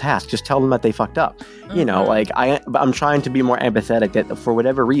simple task. Just tell them that they fucked up. Mm-hmm. I'm trying to be more empathetic that for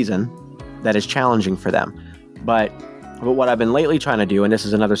whatever reason that is challenging for them. But what I've been lately trying to do, and this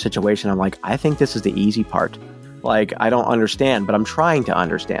is another situation, I'm like, I think this is the easy part. Like, I don't understand, but I'm trying to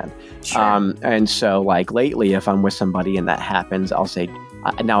understand. Sure. And so like lately, if I'm with somebody and that happens, I'll say,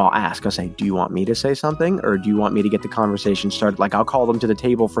 I'll say, do you want me to say something, or do you want me to get the conversation started? Like, I'll call them to the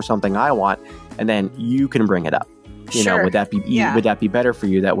table for something I want, and then you can bring it up. Would that be better for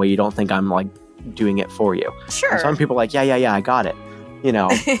you? That way you don't think I'm like doing it for you. Sure. And some people are like, yeah, I got it.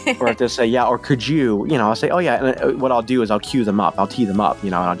 Or if they say, yeah, or could you, I'll say, oh yeah. And what I'll do is I'll cue them up. I'll tee them up,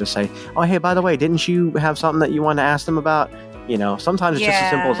 and I'll just say, oh, hey, by the way, didn't you have something that you want to ask them about? Sometimes it's just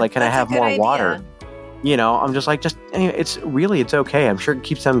as simple as like, can I have more water? I'm just like, it's okay. I'm sure it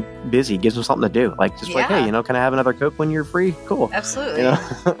keeps them busy, gives them something to do. Like, just like, hey, can I have another Coke when you're free? Cool. Absolutely.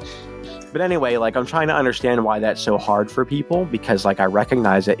 But anyway, like, I'm trying to understand why that's so hard for people, because like, I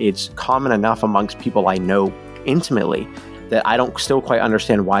recognize that it's common enough amongst people I know intimately that I don't still quite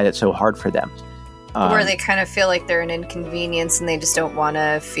understand why that's so hard for them. Where they kind of feel like they're an inconvenience and they just don't want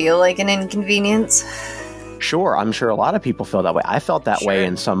to feel like an inconvenience. Sure, I'm sure a lot of people feel that way. I felt that way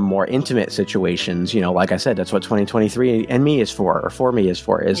in some more intimate situations. Like I said, that's what 2023 and me is for, or for me is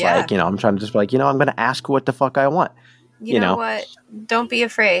for, is like, I'm trying to just be like, I'm going to ask what the fuck I want. You know what? Don't be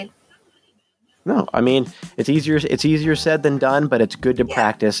afraid. No, I mean, it's easier said than done, but it's good to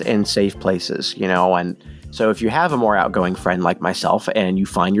practice in safe places, and so if you have a more outgoing friend like myself and you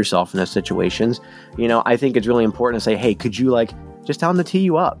find yourself in those situations, I think it's really important to say, hey, could you just tell them to tee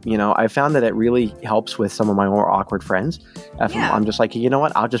you up? I found that it really helps with some of my more awkward friends. I'm just like, you know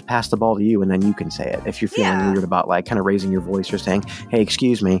what? I'll just pass the ball to you and then you can say it. If you're feeling weird about kind of raising your voice or saying, hey,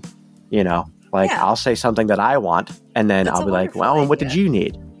 excuse me, I'll say something that I want, and then I'll be like, well, and what did you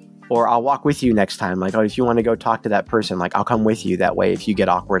need? Or I'll walk with you next time. Like, oh, if you want to go talk to that person, like, I'll come with you. That way, if you get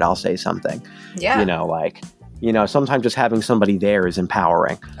awkward, I'll say something. Yeah. Sometimes just having somebody there is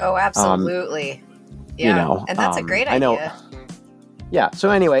empowering. Oh, absolutely. And that's a great idea. I know. Yeah. So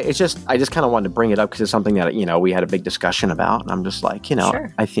anyway, I just kind of wanted to bring it up because it's something that, we had a big discussion about. And I'm just like,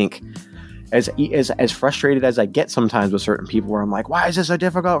 Sure. I think as frustrated as I get sometimes with certain people where I'm like, why is this so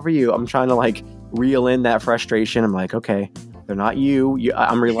difficult for you? I'm trying to reel in that frustration. I'm like, okay, they're not you.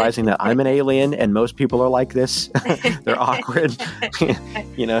 I'm realizing that I'm an alien and most people are like this. They're awkward. So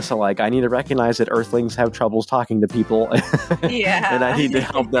I need to recognize that Earthlings have troubles talking to people. Yeah. And I need to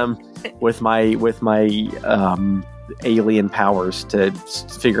help them with my alien powers to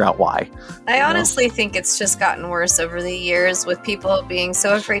figure out why. I honestly think it's just gotten worse over the years with people being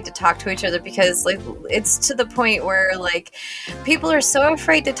so afraid to talk to each other, because it's to the point where people are so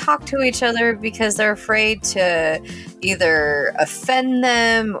afraid to talk to each other because they're afraid to either offend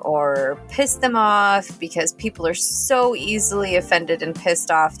them or piss them off, because people are so easily offended and pissed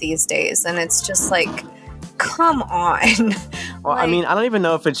off these days. And it's just come on. Well, I mean, I don't even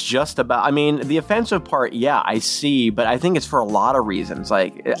know if it's just about, the offensive part, I see, but I think it's for a lot of reasons. I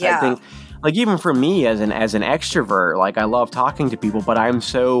think, even for me as an extrovert, I love talking to people, but I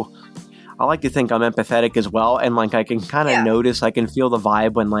like to think I'm empathetic as well. And I can kind of notice, I can feel the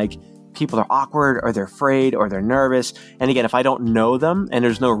vibe when people are awkward or they're afraid or they're nervous. And again, if I don't know them and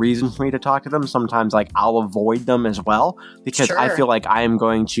there's no reason for me to talk to them, sometimes I'll avoid them as well, because I feel like I am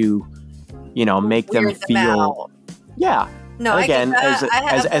going to make them feel, No, again, as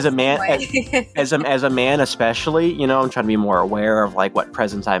a man, as a man, especially, I'm trying to be more aware of what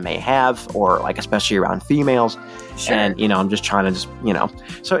presence I may have, or especially around females. Sure. And, I'm just trying to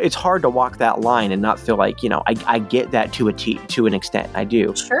so it's hard to walk that line and not feel I get that to an extent. I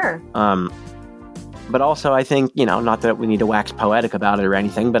do. Sure. But also I think, not that we need to wax poetic about it or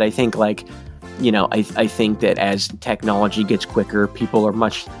anything, but I think I think that as technology gets quicker, people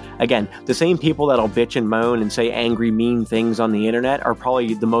are again, the same people that'll bitch and moan and say angry, mean things on the internet are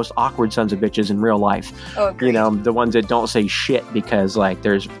probably the most awkward sons of bitches in real life. Oh, agreed. The ones that don't say shit because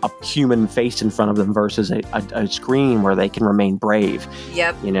there's a human face in front of them versus a screen where they can remain brave.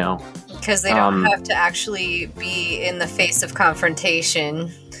 Yep. Because they don't have to actually be in the face of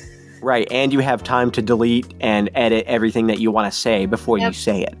confrontation. Right, and you have time to delete and edit everything that you want to say before you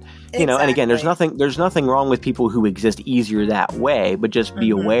say it. Exactly. And again, there's nothing wrong with people who exist easier that way, but just be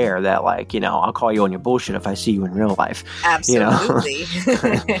aware that I'll call you on your bullshit if I see you in real life. Absolutely.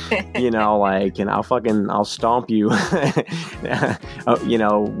 And I'll stomp you,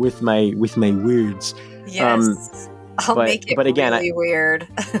 with my words. Yes. I'll make it again, really weird.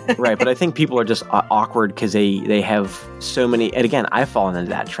 Right, but I think people are just awkward because they have so many. And again, I've fallen into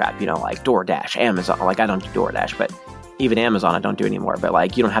that trap. Like DoorDash, Amazon. Like I don't do DoorDash, but even Amazon I don't do anymore. But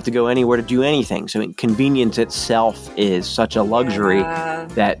like you don't have to go anywhere to do anything. So convenience itself is such a luxury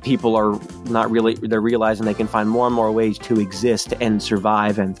that people are not really. They're realizing they can find more and more ways to exist and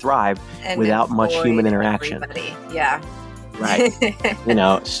survive and thrive without much human interaction. Everybody. Yeah. Right.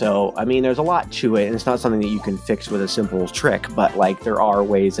 So, I mean, there's a lot to it, and it's not something that you can fix with a simple trick, but, like, there are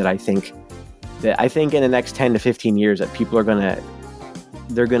ways that I think in the next 10 to 15 years that people are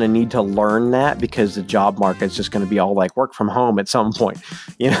they're going to need to learn that because the job market's just going to be all, like, work from home at some point.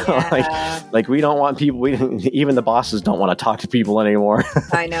 Like we don't want people, even the bosses don't want to talk to people anymore.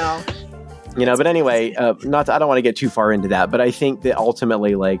 I know. But anyway, I don't want to get too far into that, but I think that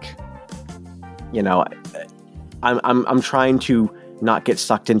ultimately, like, I'm trying to not get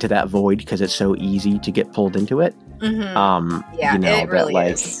sucked into that void because it's so easy to get pulled into it. Mm-hmm. It really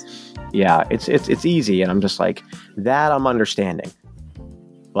is. Yeah, it's easy, and I'm just like that. I'm understanding,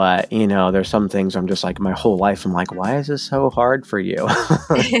 but there's some things I'm just like my whole life. I'm like, why is this so hard for you?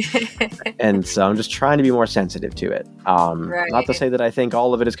 And so I'm just trying to be more sensitive to it. Not to say that I think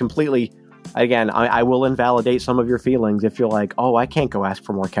all of it is completely. Again, I will invalidate some of your feelings if you're like, oh, I can't go ask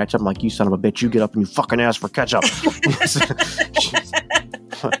for more ketchup. I'm like, you son of a bitch, you get up and you fucking ask for ketchup.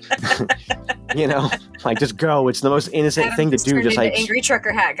 Like just go. It's the most innocent thing to do. Just like angry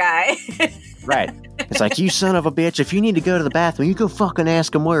trucker hat guy. Right. It's like, you son of a bitch, if you need to go to the bathroom, you go fucking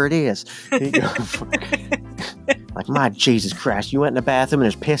ask him where it is. You go, like, my Jesus Christ, you went in the bathroom and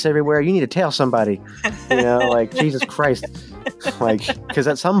there's piss everywhere. You need to tell somebody. Like, Jesus Christ. Like, because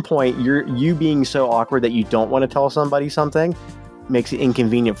at some point, you being so awkward that you don't want to tell somebody something makes it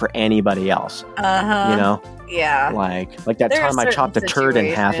inconvenient for anybody else. Yeah. Like that time I chopped a turd in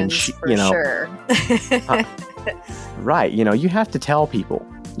half and sure. Right. You have to tell people.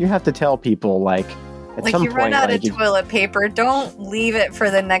 Like, at some you point, run out of toilet paper, don't leave it for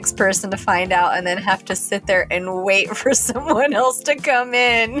the next person to find out and then have to sit there and wait for someone else to come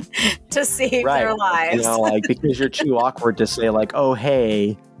in to save their lives. Like, because you're too awkward to say, like, oh,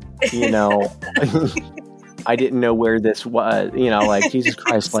 hey, I didn't know where this was, like, Jesus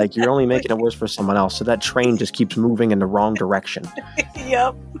Christ, like, you're only making it worse for someone else. So that train just keeps moving in the wrong direction.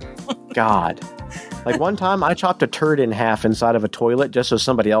 Yep. God. Like, one time I chopped a turd in half inside of a toilet just so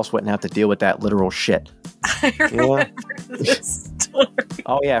somebody else wouldn't have to deal with that literal shit. I remember this story.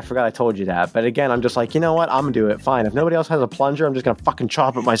 Oh, yeah, I forgot I told you that. But again, I'm just like, you know what? I'm going to do it. Fine. If nobody else has a plunger, I'm just going to fucking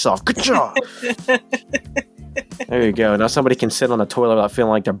chop it myself. Good job. There you go. Now somebody can sit on the toilet without feeling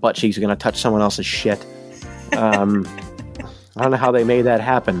like their butt cheeks are going to touch someone else's shit. I don't know how they made that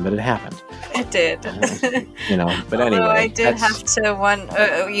happen, but it happened. It did. But anyway. I did have to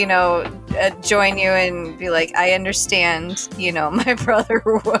join you and be like, I understand, my brother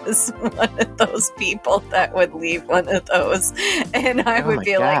was one of those people that would leave one of those. And I would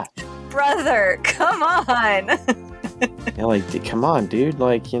be like, brother, come on. Like, come on, dude.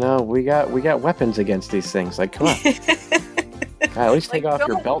 Like, we got weapons against these things. Like, come on. God, at least take off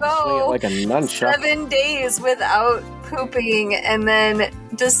your belt and swing it like a nunchuck. 7 days without pooping and then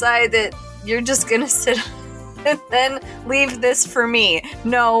decide that you're just going to sit and then leave this for me.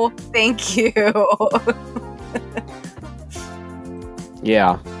 No, thank you.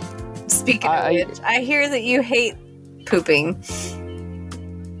 Yeah. Speaking of which, I hear that you hate pooping.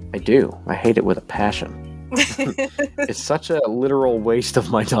 I do. I hate it with a passion. It's such a literal waste of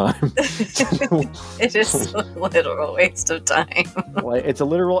my time. It is a literal waste of time. Like, it's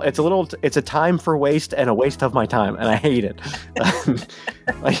a time for waste and a waste of my time, and I hate it.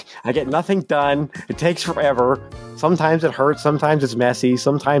 Like, I get nothing done. It takes forever. Sometimes it hurts. Sometimes it's messy.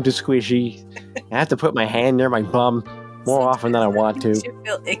 Sometimes it's squishy. I have to put my hand near my bum more often than I want to. You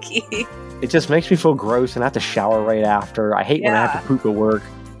feel icky. It just makes me feel gross, and I have to shower right after. I hate when I have to poop at work.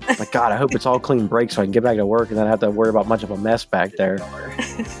 Like, God, I hope it's all clean break so I can get back to work and then I have to worry about much of a mess back there.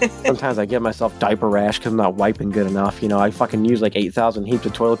 Sometimes I give myself diaper rash because I'm not wiping good enough. I fucking use like 8,000 heaps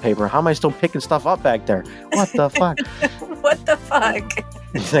of toilet paper. How am I still picking stuff up back there? What the fuck? What the fuck?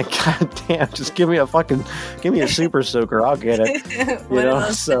 It's like, God damn, just give me a super soaker. I'll get it. One of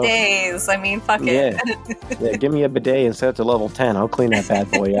those bidets. I mean, fuck it. Yeah, give me a bidet and set it to level 10. I'll clean that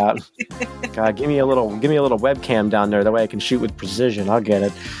bad boy out. God, give me a little webcam down there. That way I can shoot with precision. I'll get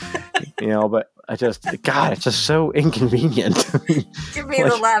it. But it's just so inconvenient. Give me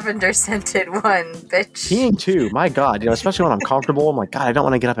the lavender scented one, bitch. Peeing too. My God, especially when I'm comfortable. I'm like, God, I don't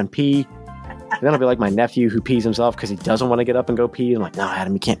want to get up and pee. And then it'll be like my nephew who pees himself because he doesn't want to get up and go pee. I'm like, no,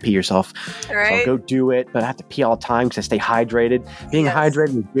 Adam, you can't pee yourself. Right. So I'll go do it, but I have to pee all the time because I stay hydrated. Being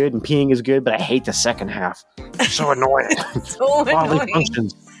hydrated is good and peeing is good, but I hate the second half. It's so annoying. So annoying.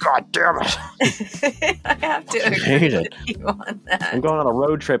 Functions. God damn it. I have to agree with you on that. I'm going on a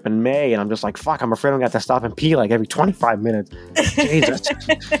road trip in May, and I'm just like, fuck, I'm afraid I'm going to have to stop and pee like every 25 minutes. Jesus.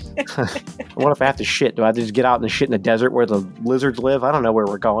 What if I have to shit? Do I have to just get out and shit in the desert where the lizards live? I don't know where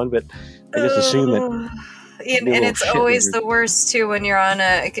we're going, but I just assume that. And it's always the worst too when you're on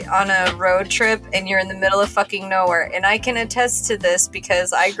a road trip and you're in the middle of fucking nowhere. And I can attest to this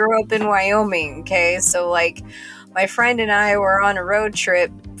because I grew up in Wyoming. Okay, so like my friend and I were on a road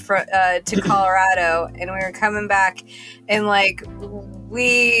trip to Colorado, and we were coming back, and like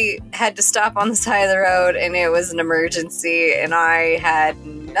we had to stop on the side of the road, and it was an emergency, and I had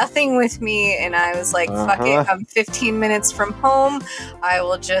nothing with me, and I was like, fuck it, I'm 15 minutes from home, I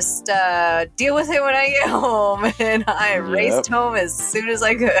will just deal with it when I get home. And I raced home as soon as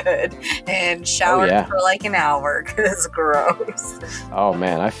I could and showered for like an hour because gross. Oh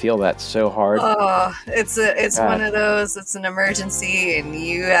man, I feel that so hard. Oh, it's one of those, it's an emergency and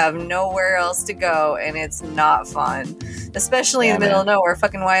you have nowhere else to go, and it's not fun, especially in the middle of nowhere.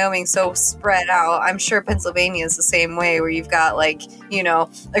 Fucking Wyoming, so spread out. I'm sure Pennsylvania is the same way, where you've got like, you know,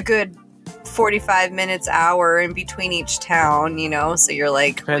 a good 45 minutes, hour in between each town, you know, so you're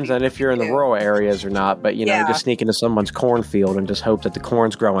like, depends on if you're in the rural areas or not, but you know, you just sneak into someone's cornfield and just hope that the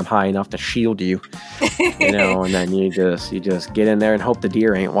corn's growing high enough to shield you, you know, and then you just get in there and hope the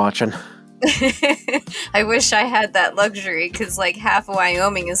deer ain't watching. I wish I had that luxury, because like half of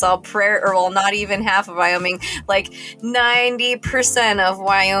Wyoming is all prairie, or well, not even half of Wyoming, like 90% of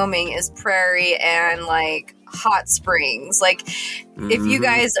Wyoming is prairie and like hot springs. Like if you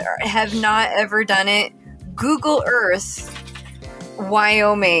guys have not ever done it, Google Earth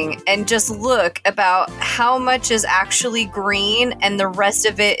Wyoming and just look about how much is actually green and the rest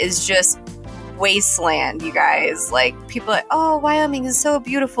of it is just wasteland, you guys. Like people are like, oh, Wyoming is so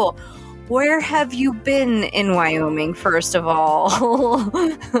beautiful. Where have you been in Wyoming, first of all?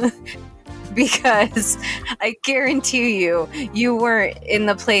 Because I guarantee you weren't in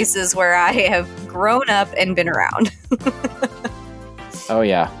the places where I have grown up and been around. Oh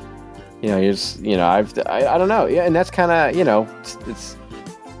yeah, you know, I don't know, yeah, and that's kind of, you know,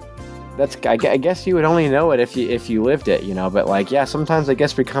 I guess you would only know it if you lived it, you know. But like, yeah, sometimes I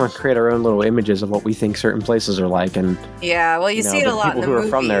guess we kind of create our own little images of what we think certain places are like, and yeah, well, you see it a lot in the movies. People who are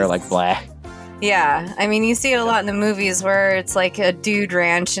from there are like, blah. Yeah, I mean, you see it a lot in the movies where it's like a dude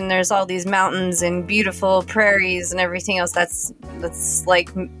ranch and there's all these mountains and beautiful prairies and everything else. That's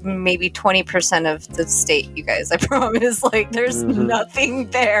like maybe 20% of the state, you guys. I promise. Like, there's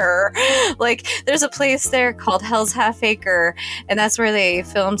nothing there. Like, there's a place there called Hell's Half Acre, and that's where they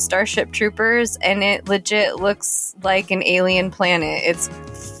filmed Starship Troopers, and it legit looks like an alien planet. It's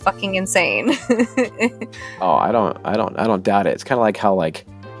fucking insane. Oh, I don't doubt it. It's kind of like how like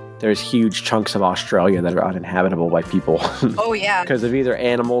there's huge chunks of Australia that are uninhabitable by people. Oh, yeah. Because of either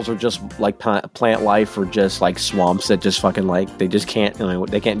animals or just like plant life, or just like swamps that just fucking like, they just can't, you know,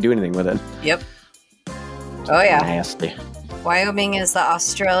 they can't do anything with it. Yep. Oh, yeah. Nasty. Wyoming is the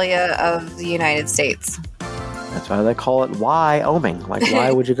Australia of the United States. That's why they call it Wyoming. Like,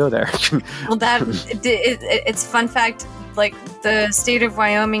 why would you go there? Well, it's fun fact. Like, the state of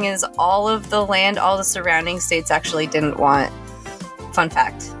Wyoming is all of the land all the surrounding states actually didn't want. Fun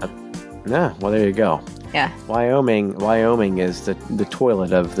fact. Yeah, well, there you go. Yeah. Wyoming is the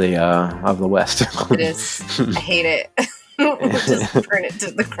toilet of the West. It is. I hate it. Just burn it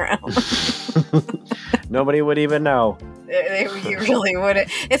to the ground. Nobody would even know. You really wouldn't.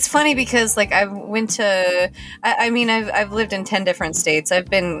 It's funny because, like, I've lived in 10 different states. I've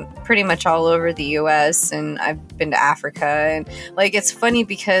been pretty much all over the U.S. and I've been to Africa. And, like, it's funny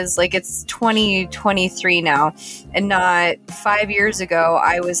because, like, it's 2023 now. And not 5 years ago,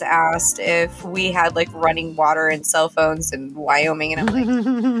 I was asked if we had, like, running water and cell phones in Wyoming. And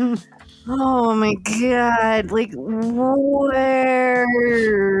I'm like... Oh my god, like, where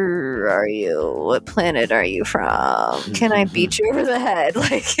are you? What planet are you from? Can I beat you over the head?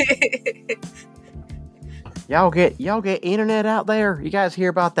 Like, y'all get internet out there? You guys hear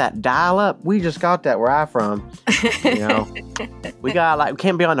about that dial-up? We just got that where I'm from. You know, we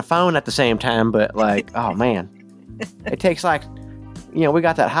can't be on the phone at the same time, but like, oh man, it takes like, you know, we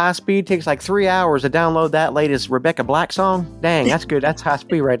got that high speed. Takes like 3 hours to download that latest Rebecca Black song. Dang, that's good. That's high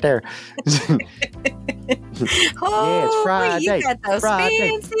speed right there. Oh, yeah, it's Friday. You got those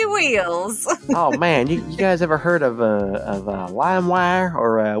fancy wheels. Oh man, you guys ever heard of LimeWire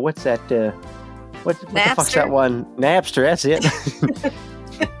or what's that? What the fuck's that one? Napster. That's it.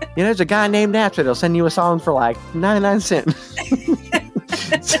 there's a guy named Napster that'll send you a song for like 99 cents.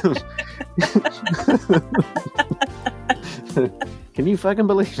 Can you fucking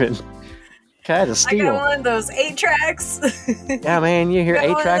believe it? Kind of steal. I got one of those 8-tracks. Yeah, man, you hear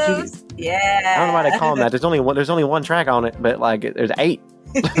 8-tracks? Yeah. I don't know why they call them that. There's only one track on it, but like there's 8.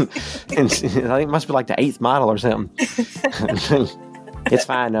 And I think it must be like the 8th model or something. It's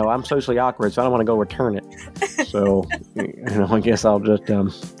fine though. I'm socially awkward, so I don't want to go return it. So, I guess I'll just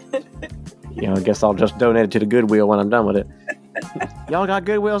donate it to the Goodwill when I'm done with it. Y'all got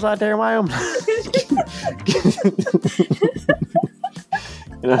Goodwills out there in Wyoming?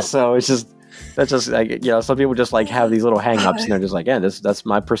 So it's just. That's just like, some people just like have these little hang-ups and they're just like, yeah, that's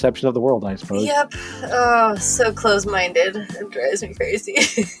my perception of the world, I suppose. Yep. Oh, so close-minded. It drives me crazy.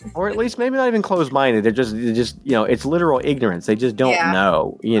 Or at least maybe not even closed-minded. They're just it's literal ignorance. They just don't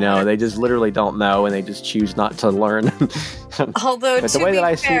know. They just literally don't know and they just choose not to learn. Although, to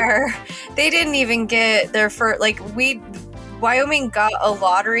be fair, they didn't even get their first, Wyoming got a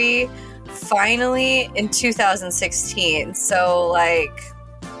lottery finally in 2016. So,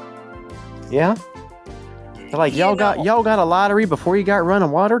 yeah. They're like, y'all got a lottery before you got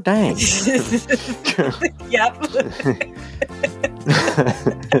running water? Dang. Yep.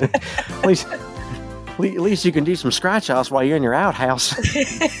 At least you can do some scratch offs while you're in your outhouse.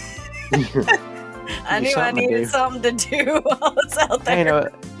 I knew I needed something to do while it's out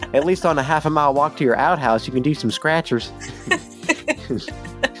there. At least on a half-a-mile walk to your outhouse, you can do some scratchers.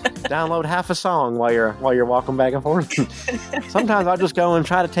 Download half a song while you're walking back and forth. Sometimes I'll just go and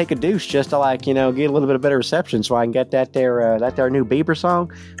try to take a douche just to get a little bit of better reception so I can get that there new Bieber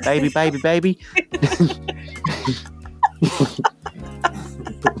song, baby, baby, baby.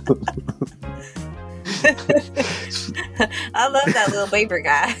 I love that little Bieber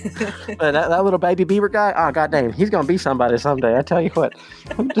guy. that little baby Bieber guy. Oh goddamn, he's gonna be somebody someday. I tell you what.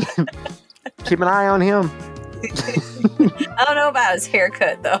 Keep an eye on him. I don't know about his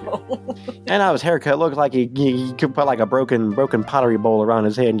haircut though. And his haircut looked like he could put like a broken pottery bowl around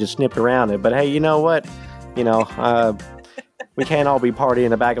his head and just snipped around it. But hey, you know what? We can't all be partying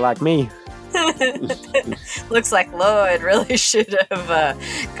in the back like me. Looks like Lloyd really should have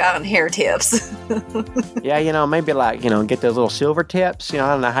gotten hair tips. Yeah, maybe get those little silver tips. I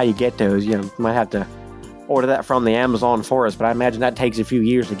don't know how you get those. You might have to order that from the Amazon forest, but I imagine that takes a few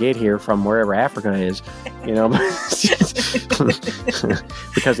years to get here from wherever Africa is,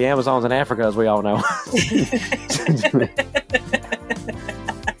 because the Amazon's in Africa, as we all know.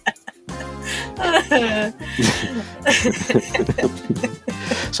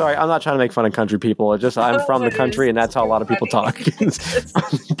 Sorry, I'm not trying to make fun of country people. It's just I'm from the country, and that's how a lot of people talk.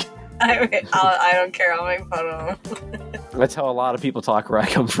 I don't care. I'll make fun of them. That's how a lot of people talk where I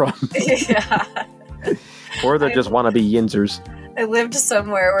come from. Yeah. Or they're just wannabe yinzers. I lived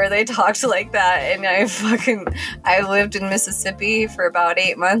somewhere where they talked like that, and I lived in Mississippi for about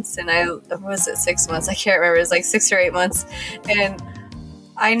 8 months, and was it 6 months? I can't remember. It was like 6 or 8 months, and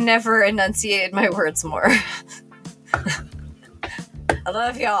I never enunciated my words more. I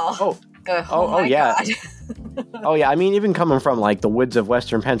love y'all. Oh yeah. Oh yeah. I mean, even coming from like the woods of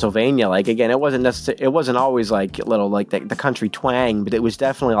Western Pennsylvania, again, it wasn't always like little the country twang, but it was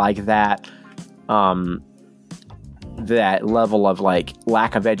definitely like that. That level of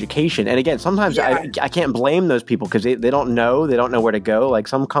lack of education. And again, sometimes I can't blame those people because they don't know where to go.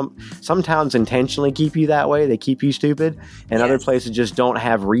 Some towns intentionally keep you that way. They keep you stupid, and other places just don't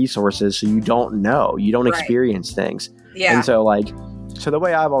have resources, so you don't know, you don't experience things. Yeah. And so so the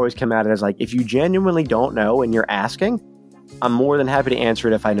way I've always come at it is if you genuinely don't know and you're asking, I'm more than happy to answer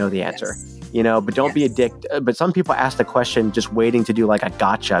it if I know the answer. But don't be a dick. But some people ask the question just waiting to do a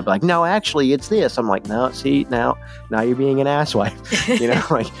gotcha. I'd be like, no, actually, it's this. I'm like, no, see, now you're being an asswipe.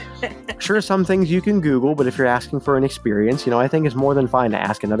 Sure, some things you can Google, but if you're asking for an experience, I think it's more than fine to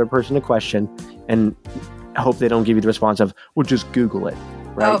ask another person a question and hope they don't give you the response of, well, just Google it.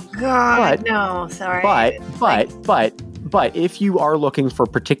 Right? Oh, God, no, sorry. But if you are looking for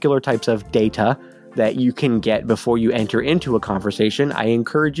particular types of data that you can get before you enter into a conversation, I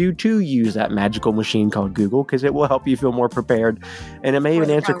encourage you to use that magical machine called Google, because it will help you feel more prepared, and it may even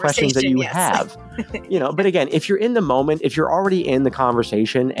answer questions that you have. But again, if you're in the moment, if you're already in the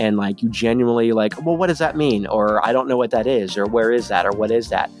conversation and you genuinely well, what does that mean? Or I don't know what that is, or where is that, or what is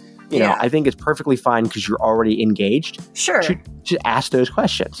that? I think it's perfectly fine because you're already engaged. Sure. To ask those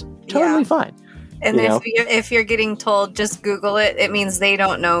questions. Totally fine. And if you're getting told just Google it, it means they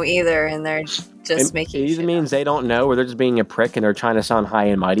don't know either, and they're just making. It either means they don't know, or they're just being a prick, and they're trying to sound high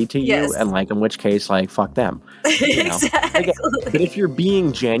and mighty to you, and like in which case, like fuck them. Exactly. But if you're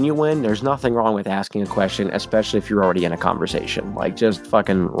being genuine, there's nothing wrong with asking a question, especially if you're already in a conversation. Like just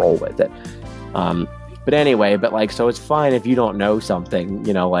fucking roll with it. But anyway, so it's fine if you don't know something.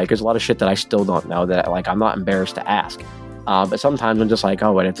 Like there's a lot of shit that I still don't know that like I'm not embarrassed to ask. But sometimes I'm just like,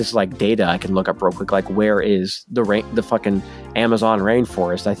 oh, and if this is like data, I can look up real quick, like where is the fucking Amazon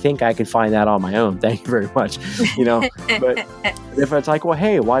rainforest? I think I can find that on my own. Thank you very much. But if it's like, well,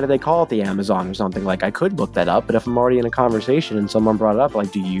 hey, why do they call it the Amazon or something? Like I could look that up, but if I'm already in a conversation and someone brought it up,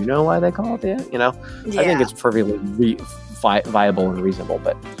 like, do you know why they call it that? I think it's perfectly viable and reasonable.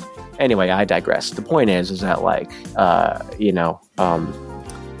 But anyway, I digress. The point is that like, I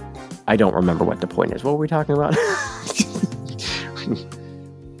don't remember what the point is. What were we talking about?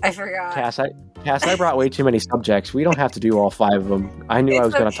 I forgot. Cass, I brought way too many subjects. We don't have to do all 5 of them. I knew I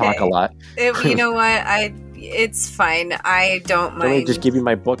was going to talk a lot. You know what? It's fine. I don't mind. Let me just give you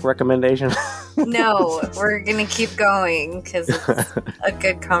my book recommendation. No, we're going to keep going because it's a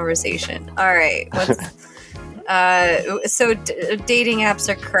good conversation. All right. So dating apps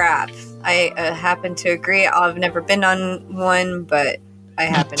are crap. I happen to agree. I've never been on one, but I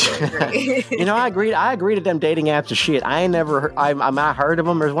happen to agree. I agree to them dating apps are shit. I ain't never, I heard of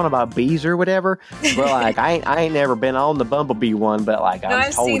them. There's one about bees or whatever, but like I ain't never been on the Bumblebee one. But like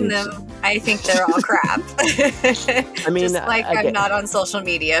I've seen them. I think they're all crap. I mean, just like I'm not on social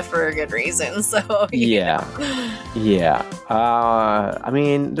media for a good reason. So yeah. I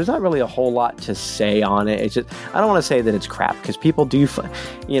mean, there's not really a whole lot to say on it. It's just I don't want to say that it's crap because people do.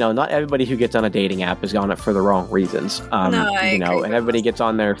 Not everybody who gets on a dating app is on it for the wrong reasons. No, I agree. And everybody gets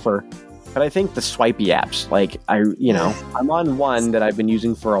on there for. But I think the swipey apps, like I'm on one that I've been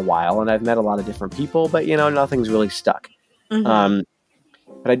using for a while, and I've met a lot of different people, but nothing's really stuck. Mm-hmm.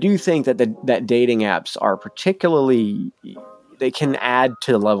 But I do think that dating apps are particularly, they can add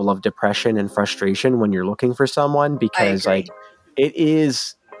to the level of depression and frustration when you're looking for someone because like it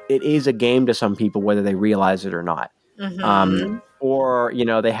is a game to some people, whether they realize it or not. Mm-hmm. Or,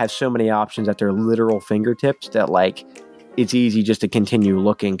 they have so many options at their literal fingertips that like, it's easy just to continue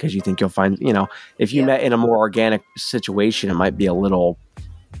looking because you think you'll find, if you met in a more organic situation, it might be a little,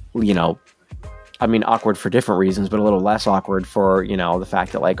 awkward for different reasons, but a little less awkward for, the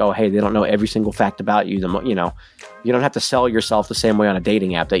fact that like, oh, hey, they don't know every single fact about you. You don't have to sell yourself the same way on a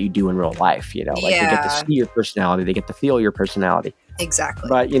dating app that you do in real life, They get to see your personality. They get to feel your personality. Exactly.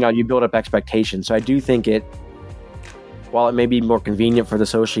 But, you build up expectations. So I do think while it may be more convenient for the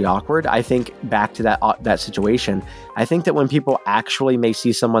socially awkward, I think back to that situation, I think that when people actually may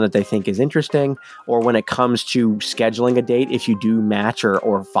see someone that they think is interesting, or when it comes to scheduling a date, if you do match or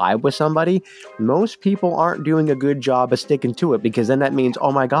vibe with somebody, most people aren't doing a good job of sticking to it because then that means,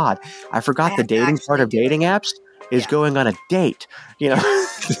 oh my God, I forgot the dating part of dating apps is going on a date,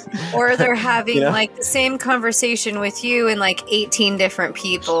 or they're having like the same conversation with you and like 18 different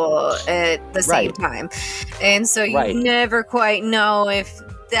people at the same time. And so you never quite know if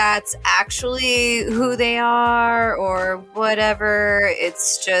that's actually who they are or whatever.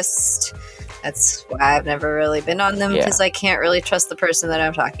 It's just, that's why I've never really been on them because I can't really trust the person that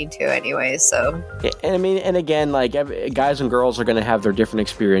I'm talking to anyway. So, and again, like guys and girls are going to have their different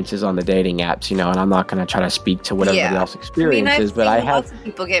experiences on the dating apps, and I'm not going to try to speak to what everybody else experiences, but I have lots of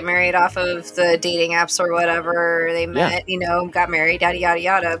people get married off of the dating apps or whatever they met, got married, yada, yada,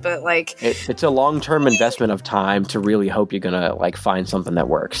 yada. But like, it's a long-term investment of time to really hope you're going to like find something that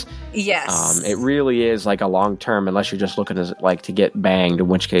works. Yes. It really is like a long-term, unless you're just looking to get banged, in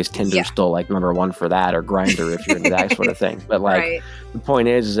which case Tinder's still like number one for that, or Grindr if you're into that sort of thing. But like the point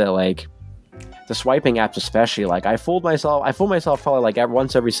is that like the swiping apps especially, like I fooled myself probably like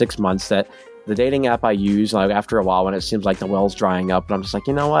once every 6 months that the dating app I use, like after a while when it seems like the well's drying up and I'm just like,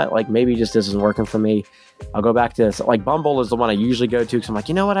 you know what, like maybe just this isn't working for me, I'll go back to this. Like Bumble is the one I usually go to because I'm like,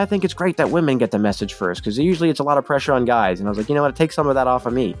 you know what, I think it's great that women get the message first because usually it's a lot of pressure on guys, and I was like, you know what, take some of that off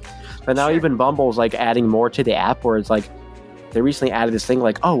of me. But now even Bumble's like adding more to the app where it's like they recently added this thing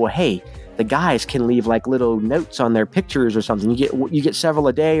like, oh well, hey, the guys can leave like little notes on their pictures or something. You get several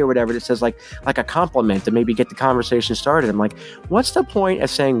a day or whatever that says like a compliment to maybe get the conversation started. I'm like, what's the point of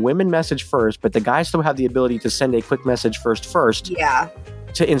saying women message first, but the guys still have the ability to send a quick message first? Yeah.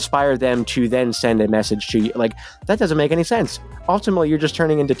 To inspire them to then send a message to you. Like, that doesn't make any sense. Ultimately, you're just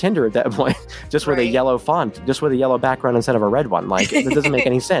turning into Tinder at that point, just with a yellow font, just with a yellow background instead of a red one. Like, it doesn't make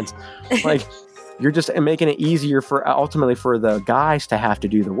any sense. Like, you're just making it easier for ultimately for the guys to have to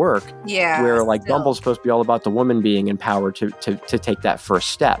do the work. Yeah. Where like Bumble's supposed to be all about the woman being empowered to take that first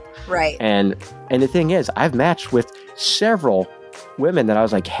step. Right. And the thing is, I've matched with several women that I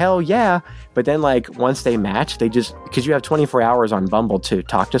was like, hell yeah. But then like once they match, they just, because you have 24 hours on Bumble to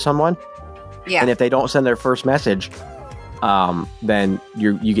talk to someone. Yeah. And if they don't send their first message, then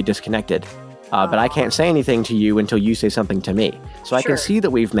you get disconnected. But I can't say anything to you until you say something to me. So I can see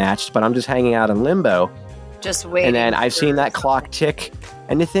that we've matched, but I'm just hanging out in limbo. Just waiting. And then I've seen that clock tick.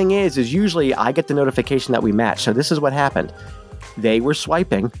 And the thing is usually I get the notification that we matched. So this is what happened. They were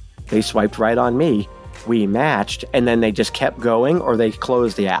swiping. They swiped right on me. We matched, and then they just kept going, or they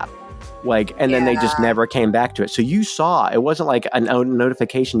closed the app. Like, and then they just never came back to it. So you saw, it wasn't like a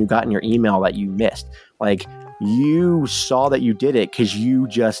notification you got in your email that you missed. Like, you saw that you did it because you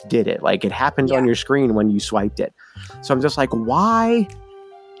just did it. Like, it happened on your screen when you swiped it. So I'm just like, why?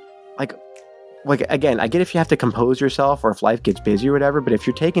 Like again, I get if you have to compose yourself or if life gets busy or whatever, but if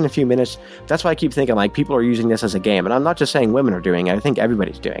you're taking a few minutes, that's why I keep thinking like people are using this as a game. And I'm not just saying women are doing it. I think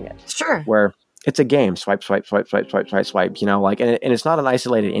everybody's doing it. Sure. Where it's a game, swipe, swipe, swipe, swipe, swipe, swipe, swipe, you know, like, and it's not an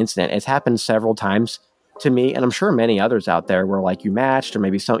isolated incident. It's happened several times to me. And I'm sure many others out there where like you matched, or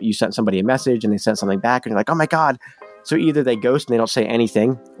maybe you sent somebody a message and they sent something back and you're like, oh my God. So either they ghost and they don't say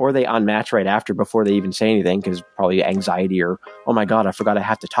anything, or they unmatch right after before they even say anything because probably anxiety or, oh my God, I forgot I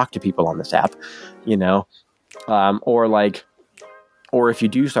have to talk to people on this app, you know? Or if you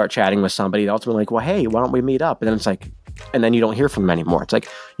do start chatting with somebody, they're ultimately like, well, hey, why don't we meet up? And then it's like, and then you don't hear from them anymore. It's like,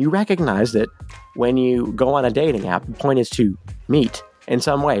 you recognize that when you go on a dating app, the point is to meet in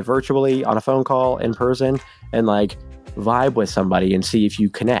some way, virtually, on a phone call, in person, and like vibe with somebody and see if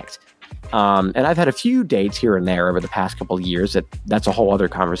you connect. And I've had a few dates here and there over the past couple of years. That's a whole other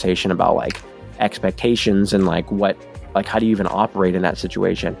conversation about like expectations and like how do you even operate in that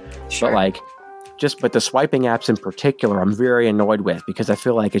situation? Sure. But the swiping apps in particular, I'm very annoyed with because I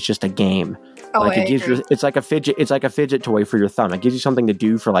feel like it's just a game. Oh, like it's like a fidget toy for your thumb. It gives you something to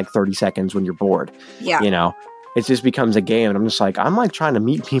do for like 30 seconds when you're bored. Yeah. You know, it just becomes a game. And I'm just like, I'm like trying to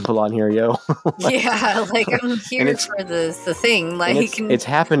meet people on here, yo. I'm here for the thing. Like, it's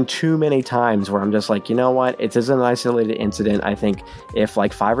happened too many times where I'm just like, you know what? It isn't an isolated incident. I think if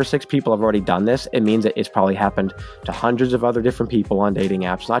like 5 or 6 people have already done this, it means that it's probably happened to hundreds of other different people on dating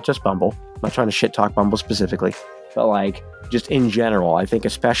apps, not just Bumble. I'm not trying to shit talk Bumble specifically, but like just in general, I think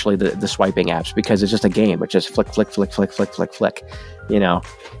especially the swiping apps, because it's just a game. It's just flick, flick, flick, flick, flick, flick, flick, you know.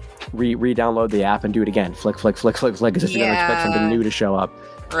 Re-download the app and do it again. Flick, flick, flick, flick, flick, as if you're going to expect something new to show up.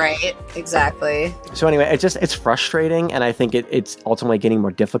 Right, exactly. So anyway, it's frustrating, and I think it's ultimately getting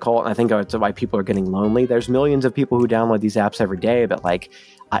more difficult, and I think that's why people are getting lonely. There's millions of people who download these apps every day, but like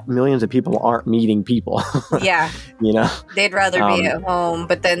millions of people aren't meeting people. Yeah. You know? They'd rather be at home,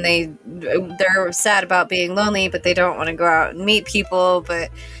 but then they're sad about being lonely, but they don't want to go out and meet people, but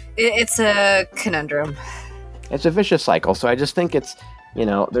it's a conundrum. It's a vicious cycle, so I just think it's, you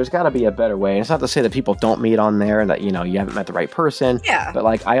know, there's got to be a better way. And it's not to say that people don't meet on there and that, you know, you haven't met the right person. Yeah. But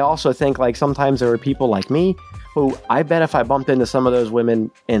like, I also think like sometimes there are people like me who I bet if I bumped into some of those women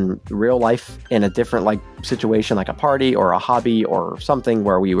in real life in a different like situation, like a party or a hobby or something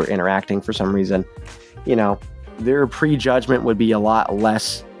where we were interacting for some reason, you know, their prejudgment would be a lot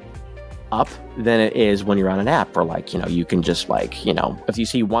less up than it is when you're on an app where like, you know, you can just like, you know, if you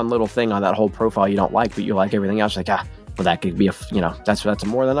see one little thing on that whole profile you don't like, but you like everything else, like, well, that could be that's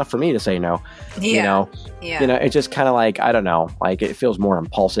more than enough for me to say no. Yeah. You know, it's just kind of like, I don't know, like it feels more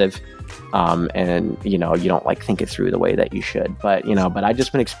impulsive. And you know, you don't like think it through the way that you should, but I've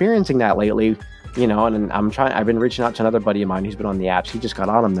just been experiencing that lately, you know, and I've been reaching out to another buddy of mine who's been on the apps. He just got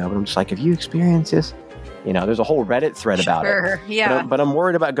on them though, but I'm just like, have you experienced this? You know, there's a whole Reddit thread about it. Yeah. But I'm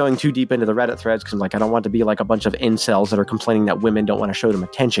worried about going too deep into the Reddit threads because I'm like, I don't want to be like a bunch of incels that are complaining that women don't want to show them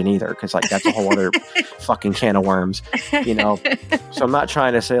attention either, because like that's a whole other fucking can of worms, you know. So I'm not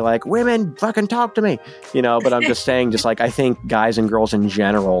trying to say like women fucking talk to me, you know, but I'm just saying just like I think guys and girls in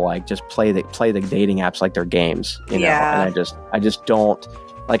general like just play the dating apps like they're games, you know. And I just don't.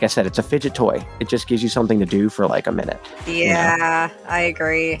 Like I said, it's a fidget toy. It just gives you something to do for like a minute. Yeah, you know? I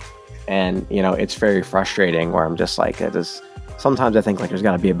agree. And, you know, it's very frustrating where I'm just like, sometimes I think like there's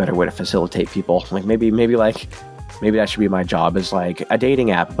got to be a better way to facilitate people. Like maybe that should be my job, is like a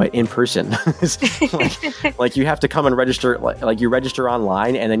dating app, but in person. like you have to come and register, like you register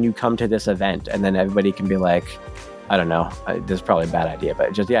online and then you come to this event and then everybody can be like, I don't know, this is probably a bad idea,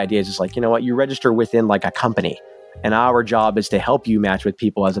 but just the idea is just like, you know what, you register within like a company. And our job is to help you match with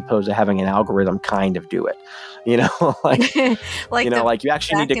people as opposed to having an algorithm kind of do it, you know, like, like, you know, like you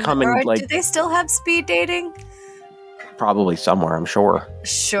actually need to come and like, do they still have speed dating? probably somewhere, I'm sure.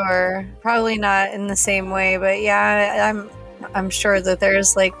 Sure. Probably not in the same way, but yeah, I'm sure that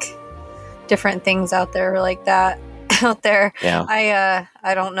there's like different things out there like that out there. Yeah.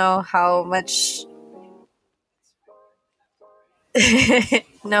 I don't know how much.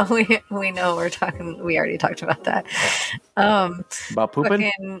 No, we know we're talking. We already talked about that. About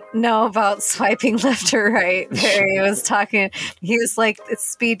pooping? No, about swiping left or right. He was talking. He was like, "It's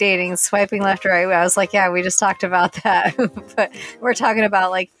speed dating, swiping left or right." I was like, "Yeah, we just talked about that." But we're talking about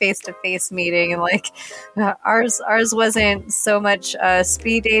like face-to-face meeting, and like ours wasn't so much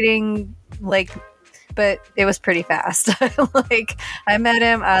speed dating, like. But it was pretty fast. Like, I met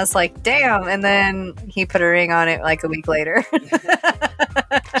him, I was like, damn, and then he put a ring on it like a week later.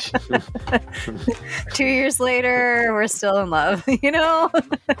 2 years later, we're still in love, you know?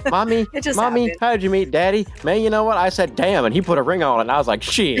 Mommy, happened. how did you meet Daddy? Man, you know what? I said, damn, and he put a ring on it, and I was like,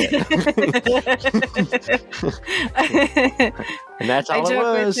 shit. And that's all it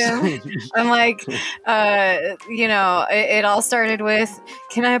was. I'm like, you know, it all started with,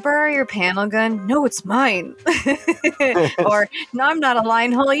 can I borrow your panel gun? No, it's mine. Or, no, I'm not a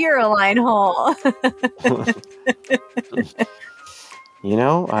line hole, you're a line hole.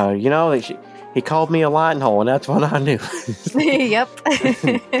 He called me a line hole, and that's what I knew. Yep.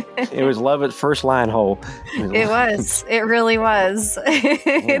 It was love at first line hole. It was. It really was.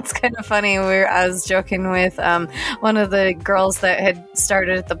 It's kind of funny. I was joking with one of the girls that had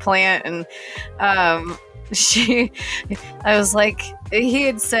started at the plant, and I was like, he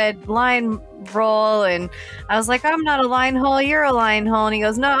had said line roll, and I was like, I'm not a line hole, you're a line hole, and he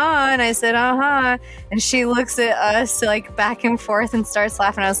goes, nuh-uh, and I said, uh-huh, and she looks at us like back and forth and starts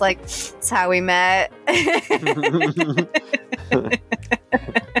laughing. I was like, that's how we met.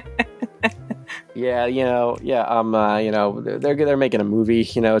 Yeah, they're making a movie.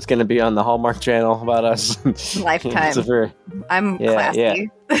 It's going to be on the Hallmark Channel about us. Lifetime. I'm classy.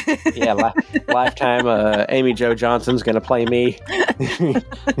 Yeah, Lifetime. Amy Jo Johnson's going to play me,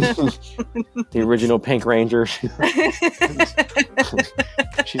 the original Pink Ranger.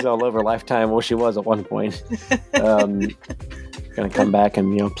 She's all over Lifetime. Well, she was at one point. Going to come back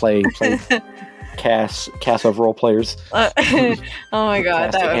and play cast of role players. Oh my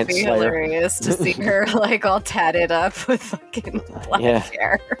god, that would be hilarious to see her like all tatted up with fucking black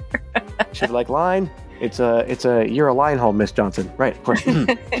hair. She'd be like, line. You're a line hole, Miss Johnson. Right, of course.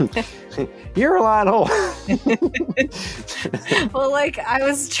 You're a line hole. Well, like, I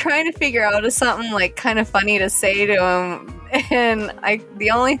was trying to figure out something like kind of funny to say to him, and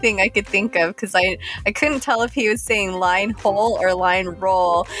the only thing I could think of, because I couldn't tell if he was saying line hole or line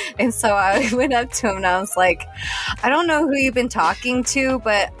roll, and so I went up to him and I was like, I don't know who you've been talking to,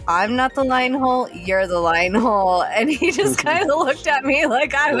 but I'm not the line hole, you're the line hole. And he just kind of looked at me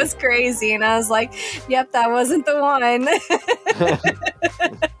like I was crazy, and I was like, yep, that wasn't the one.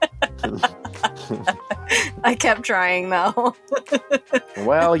 I kept trying though.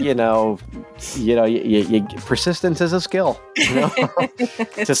 Well, persistence is a skill.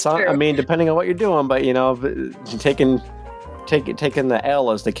 I mean, depending on what you're doing, but taking the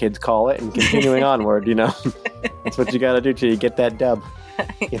L, as the kids call it, and continuing onward. That's what you got to do till you get that dub.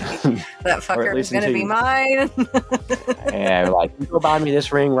 That fucker is going to be mine. Yeah, like, you go buy me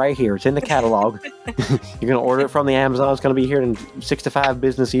this ring right here. It's in the catalog. You're going to order it from the Amazon. It's going to be here in 6 to 5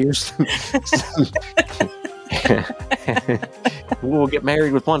 business years. We'll get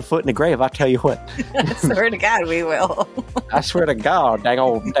married with one foot in the grave, I tell you what. I swear to God, we will. I swear to God, dang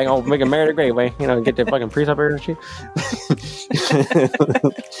old make a married in the grave, man. Get that fucking priest up here and shit.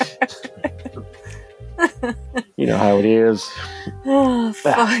 You know how it is. Oh,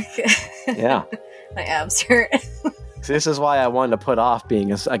 fuck. Yeah. My abs hurt. This is why I wanted to put off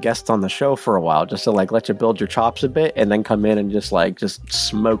being a guest on the show for a while, just to let you build your chops a bit, and then come in and just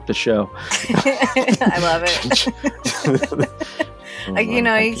smoke the show. I love it.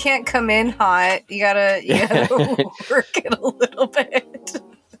 You can't come in hot. You gotta work it a little bit.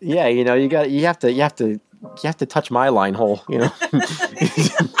 Yeah, you have to touch my line hole.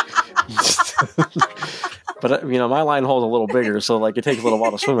 But my line hole's a little bigger, so it takes a little while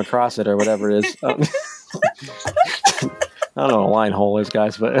to swim across it or whatever it is. I don't know what a line hole is,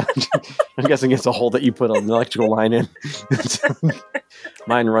 guys, but I'm guessing it's a hole that you put an electrical line in.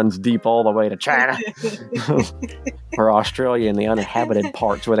 Mine runs deep all the way to China or Australia in the uninhabited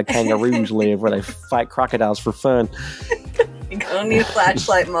parts where the kangaroos live, where they fight crocodiles for fun. You're gonna need a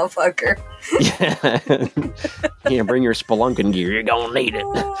flashlight, motherfucker. Yeah, bring your spelunking gear. You're gonna need it.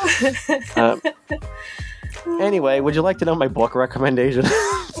 Anyway, would you like to know my book recommendation?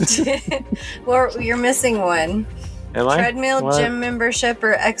 Well, you're missing one. Am I? Treadmill, what? Gym membership,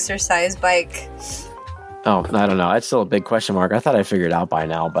 or exercise bike? Oh, I don't know. That's still a big question mark. I thought I figured it out by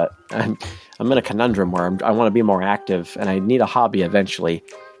now, but I'm in a conundrum where I want to be more active and I need a hobby eventually.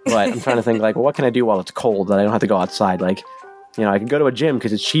 But I'm trying to think like, well, what can I do while it's cold that I don't have to go outside? Like, I can go to a gym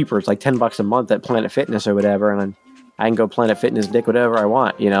because it's cheaper. It's like $10 a month at Planet Fitness or whatever, and I can go Planet Fitness, dick whatever I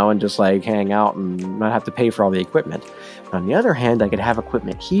want, and just like hang out and not have to pay for all the equipment. But on the other hand, I could have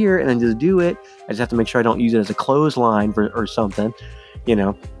equipment here and then just do it. I just have to make sure I don't use it as a clothesline or something,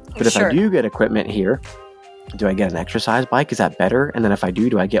 But if I do get equipment here, do I get an exercise bike? Is that better? And then if I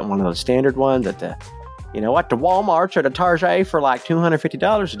do I get one of those standard ones at the, the Walmarts or the Target for like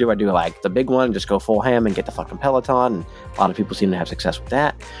 $250? Or do I do like the big one and just go full ham and get the fucking Peloton? And a lot of people seem to have success with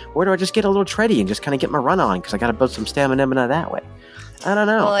that. Or do I just get a little tready and just kind of get my run on because I got to build some stamina that way? I don't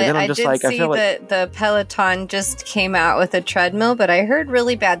know. Well, and then I did see that the Peloton just came out with a treadmill, but I heard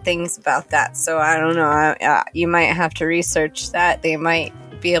really bad things about that. So I don't know. You might have to research that. They might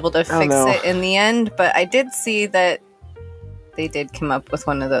be able to fix it in the end. But I did see that they did come up with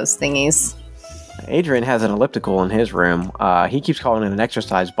one of those thingies. Adrian has an elliptical in his room. He keeps calling it an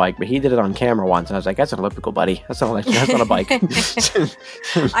exercise bike, but he did it on camera once, and I was like, that's an elliptical, buddy. That's not a bike.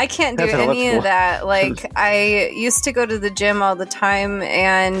 I can't do any of that. Like, I used to go to the gym all the time,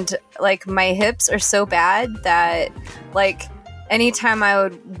 and, like, my hips are so bad that, like, anytime I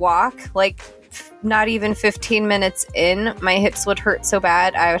would walk, like, not even 15 minutes in, my hips would hurt so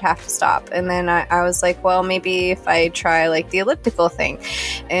bad I would have to stop. And then I was like, well, maybe if I try like the elliptical thing.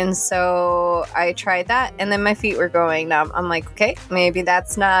 And so I tried that, and then my feet were going numb. I'm like, okay, maybe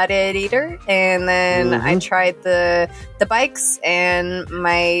that's not it either. And then I tried the bikes, and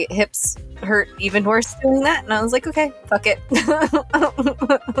my hips hurt even worse doing that. And I was like, okay, fuck it.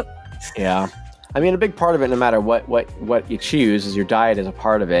 Yeah. I mean, a big part of it, no matter what you choose, is your diet is a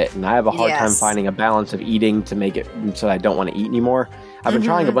part of it. And I have a hard time finding a balance of eating to make it so I don't want to eat anymore. I've been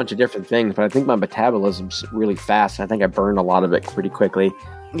trying a bunch of different things, but I think my metabolism's really fast, and I think I burn a lot of it pretty quickly.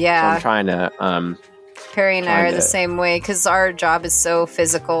 Yeah. So I'm trying to... Perry and I are the same way because our job is so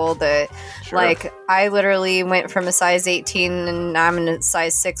physical that, like, I literally went from a size 18 and I'm in a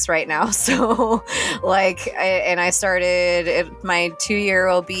size 6 right now. So, like, I started, my 2-year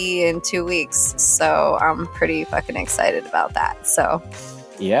will be in 2 weeks. So I'm pretty fucking excited about that. So.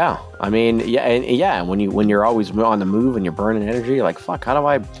 Yeah. I mean, yeah. When you're always on the move and you're burning energy, you're like, fuck, how do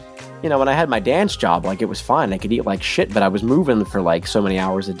I... when I had my dance job, like, it was fine. I could eat like shit, but I was moving for like so many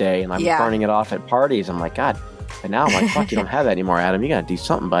hours a day, and I'm burning it off at parties. I'm like, God. And now I'm like, fuck, you don't have that anymore, Adam. You got to do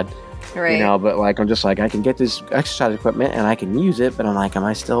something, bud. Right. But like, I'm just like, I can get this exercise equipment and I can use it, but I'm like,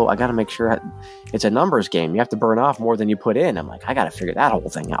 I got to make sure it's a numbers game. You have to burn off more than you put in. I'm like, I got to figure that whole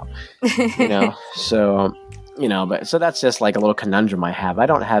thing out. So... but so that's just like a little conundrum I have.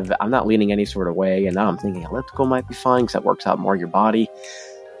 I'm not leaning any sort of way, and now I'm thinking elliptical might be fine because that works out more your body.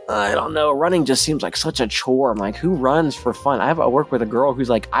 I don't know. Running just seems like such a chore. I'm like, who runs for fun? I work with a girl who's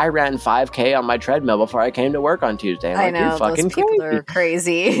like, I ran 5K on my treadmill before I came to work on Tuesday. I know, those people are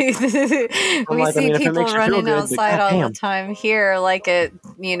crazy. We see people running outside all the time here, like at,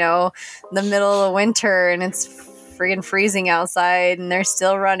 the middle of winter, and it's friggin' freezing outside, and they're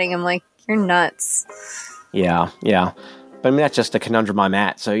still running. I'm like, you're nuts. Yeah. But I mean, that's just a conundrum I'm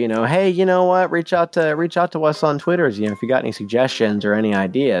at. So, hey, you know what? Reach out to us on Twitter, if you got any suggestions or any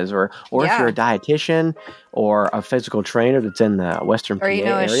ideas, or if you're a dietitian or a physical trainer that's in the Western PA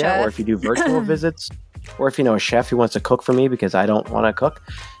area, or if you do virtual visits, or if you know a chef who wants to cook for me because I don't want to cook,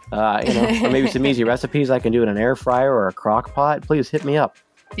 or maybe some easy recipes I can do in an air fryer or a crock pot, please hit me up.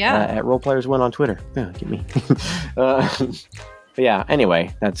 Yeah. At RolePlayersWin on Twitter. Yeah, get me. But yeah,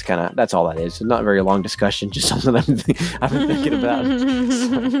 anyway, that's all that is. It's not a very long discussion, just something I've been thinking about.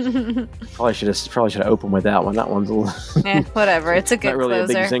 So, probably should have opened with that one. That one's a little... whatever. It's a good not really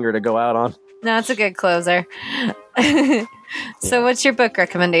closer. A big zinger to go out on. No, it's a good closer. So what's your book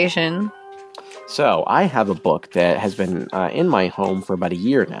recommendation? So I have a book that has been in my home for about a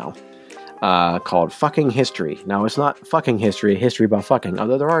year now. Called Fucking History. Now, it's not fucking history, history about fucking,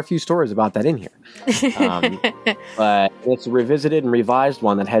 although there are a few stories about that in here. But it's a revisited and revised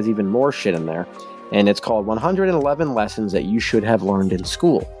one that has even more shit in there. And it's called 111 Lessons That You Should Have Learned in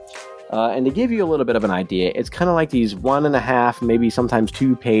School. And to give you a little bit of an idea, it's kind of like these 1.5, maybe sometimes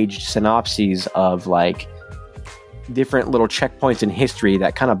 2-page synopses of like different little checkpoints in history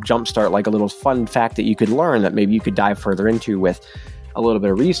that kind of jumpstart like a little fun fact that you could learn that maybe you could dive further into with a little bit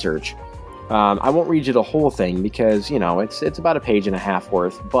of research. I won't read you the whole thing because, it's about 1.5 pages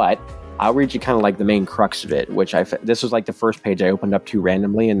worth, but I'll read you kind of like the main crux of it, which this was like the first page I opened up to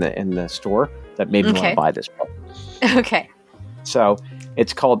randomly in the store that made me want to buy this book. Okay. So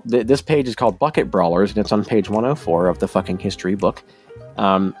it's called, this page is called Bucket Brawlers, and it's on page 104 of the Fucking History book.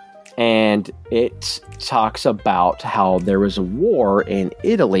 And it talks about how there was a war in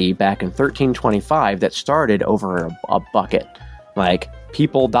Italy back in 1325 that started over a bucket. Like,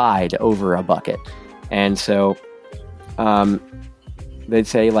 people died over a bucket. And so they'd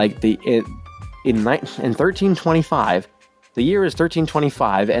say, like, in 1325, the year is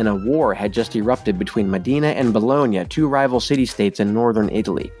 1325, and a war had just erupted between Modena and Bologna, two rival city-states in northern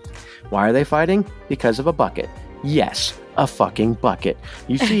Italy. Why are they fighting? Because of a bucket. Yes, a fucking bucket.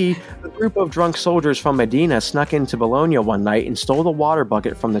 You see, a group of drunk soldiers from Modena snuck into Bologna one night and stole the water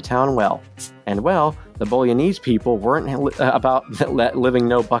bucket from the town well. And well, the Bolognese people weren't about living a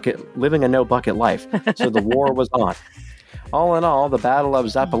no bucket life, so the war was on. All in all, the Battle of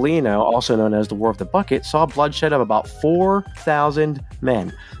Zappolino, also known as the War of the Bucket, saw bloodshed of about 4,000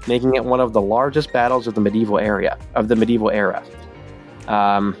 men, making it one of the largest battles of the medieval era.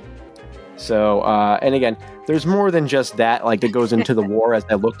 And again, there's more than just that, like, that goes into the war as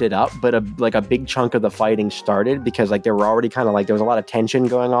I looked it up, but a big chunk of the fighting started because, like, they were already kind of like, there was a lot of tension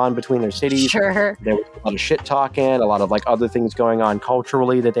going on between their cities. Sure. There was a lot of shit talking, a lot of, like, other things going on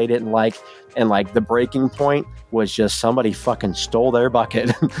culturally that they didn't like. And, like, the breaking point was just somebody fucking stole their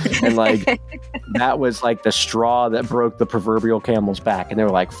bucket. And, like, that was, like, the straw that broke the proverbial camel's back. And they were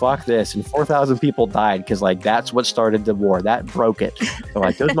like, fuck this. And 4,000 people died because, like, that's what started the war. That broke it. So,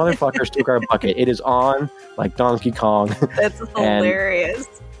 like, those motherfuckers took our bucket. It is on, like, Donkey Kong. That's hilarious.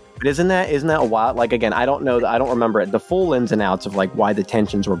 But isn't that wild? Like, again, I don't remember it, the full ins and outs of, like, why the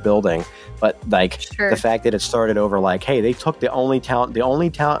tensions were building, but, like, the fact that it started over, like, hey, they took the only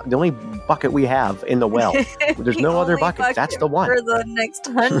bucket we have in the well. There's no other buckets. That's the one for the next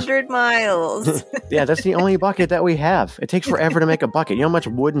 100 miles. Yeah, that's the only bucket that we have. It takes forever to make a bucket. You know how much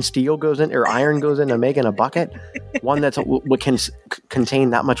wood and steel goes in, or iron goes into making a bucket? One that's can contain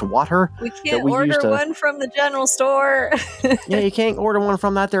that much water. We can't order one from the general store. Yeah, you can't order one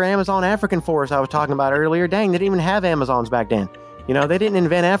from that there Amazon African forest I was talking about earlier. Dang, they didn't even have Amazons back then. You know, they didn't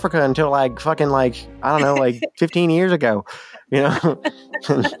invent Africa until, like, fucking, like, I don't know, like 15 years ago. You know?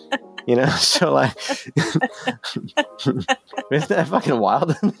 You know, so, like, isn't that fucking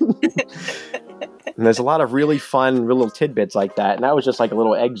wild? And there's a lot of really fun little tidbits like that. And that was just like a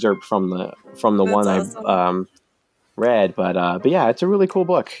little excerpt from the one awesome. I read. But yeah, it's a really cool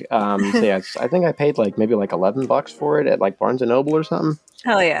book. So yeah, I think I paid like maybe like $11 for it at like Barnes & Noble or something.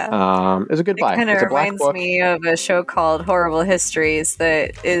 Hell yeah. It's a good buy. It kind of reminds me of a show called Horrible Histories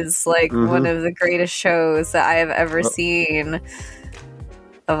that is like one of the greatest shows that I have ever seen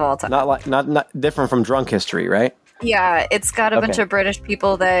of all time. Not different from Drunk History, right? Yeah, it's got a bunch of British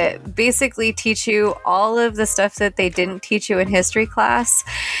people that basically teach you all of the stuff that they didn't teach you in history class,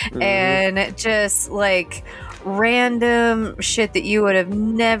 and just like random shit that you would have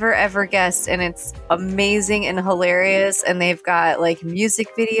never ever guessed, and it's amazing and hilarious. And they've got like music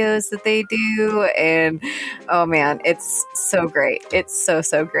videos that they do, and oh man, it's so great. It's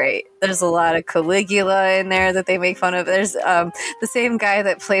so great. There's a lot of Caligula in there that they make fun of. There's the same guy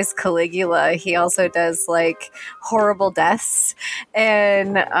that plays Caligula. He also does like horrible deaths,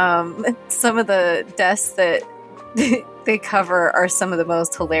 and some of the deaths that they cover are some of the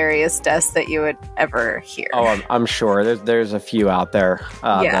most hilarious deaths that you would ever hear. Oh, I'm sure there's a few out there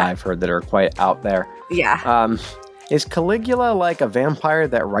that I've heard that are quite out there. Yeah. Is Caligula like a vampire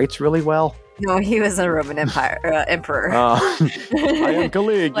that writes really well? No, he was a Roman emperor. I am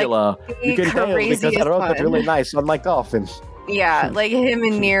Caligula. Like, you can tell because I wrote that really nice, unlike dolphins. Yeah, like him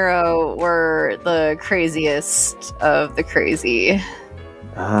and Nero were the craziest of the crazy.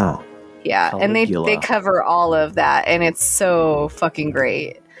 Oh. Yeah, Caligula. And they cover all of that, and it's so fucking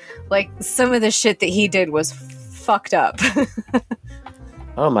great. Like, some of the shit that he did was fucked up.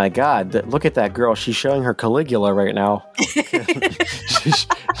 Oh my god, look at that girl. She's showing her Caligula right now.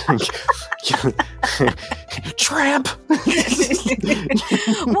 Tramp!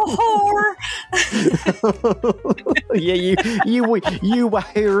 Whore! Yeah, you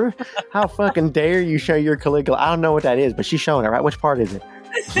whore. How fucking dare you show your Caligula? I don't know what that is, but she's showing it, right? Which part is it?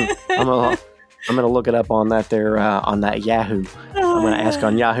 I'm gonna look it up on that there on that Yahoo. I'm gonna ask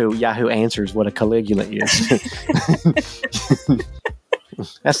on Yahoo. Yahoo Answers what a Caligula is.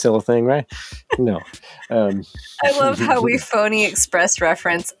 That's still a thing, right? No. I love how we phony express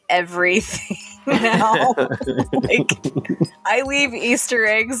reference everything now. Like, I leave Easter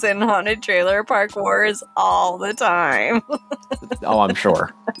eggs in Haunted Trailer Park Wars all the time. Oh, I'm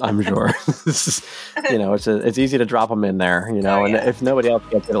sure. You know, it's easy to drop them in there, you know, and if nobody else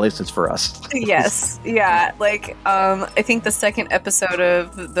gets it, at least it's for us. Yes. Yeah. Like, I think the second episode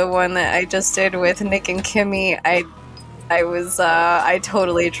of the one that I just did with Nick and Kimmy, I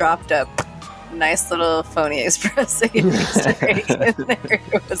totally dropped a nice little phony expressing Easter egg in there.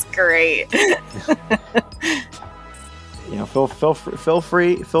 It was great. Feel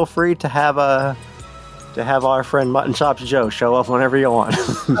free to have our friend Mutton Chops Joe show up whenever you want.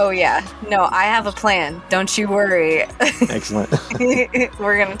 Oh yeah, no, I have a plan. Don't you worry. Excellent.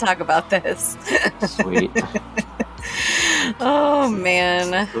 We're gonna talk about this. Sweet. Oh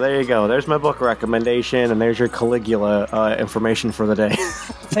man. So there you go. There's my book recommendation, and there's your Caligula information for the day.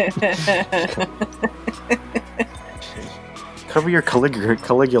 Cover your Caligula.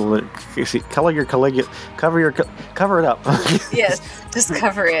 Cover it up. Yes, just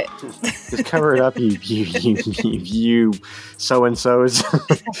cover it. Just cover it up, you so and so's.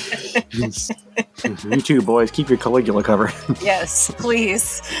 You too, boys. Keep your Caligula covered. Yes,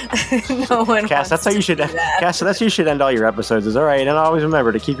 please. No one. Cass, that's how you should. Cass, that's how you should end all your episodes. Is all right, and always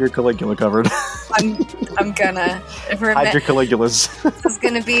remember to keep your Caligula covered. I'm gonna hide your Caligulas. This is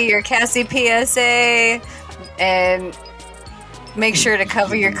gonna be your Cassie PSA, and make sure to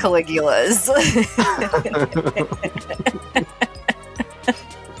cover your Caligulas.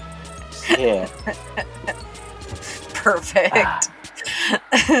 Yeah. Perfect.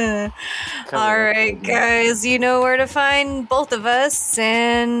 All right, guys, you know where to find both of us.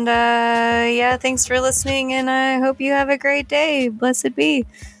 And yeah, thanks for listening. And I hope you have a great day. Blessed be.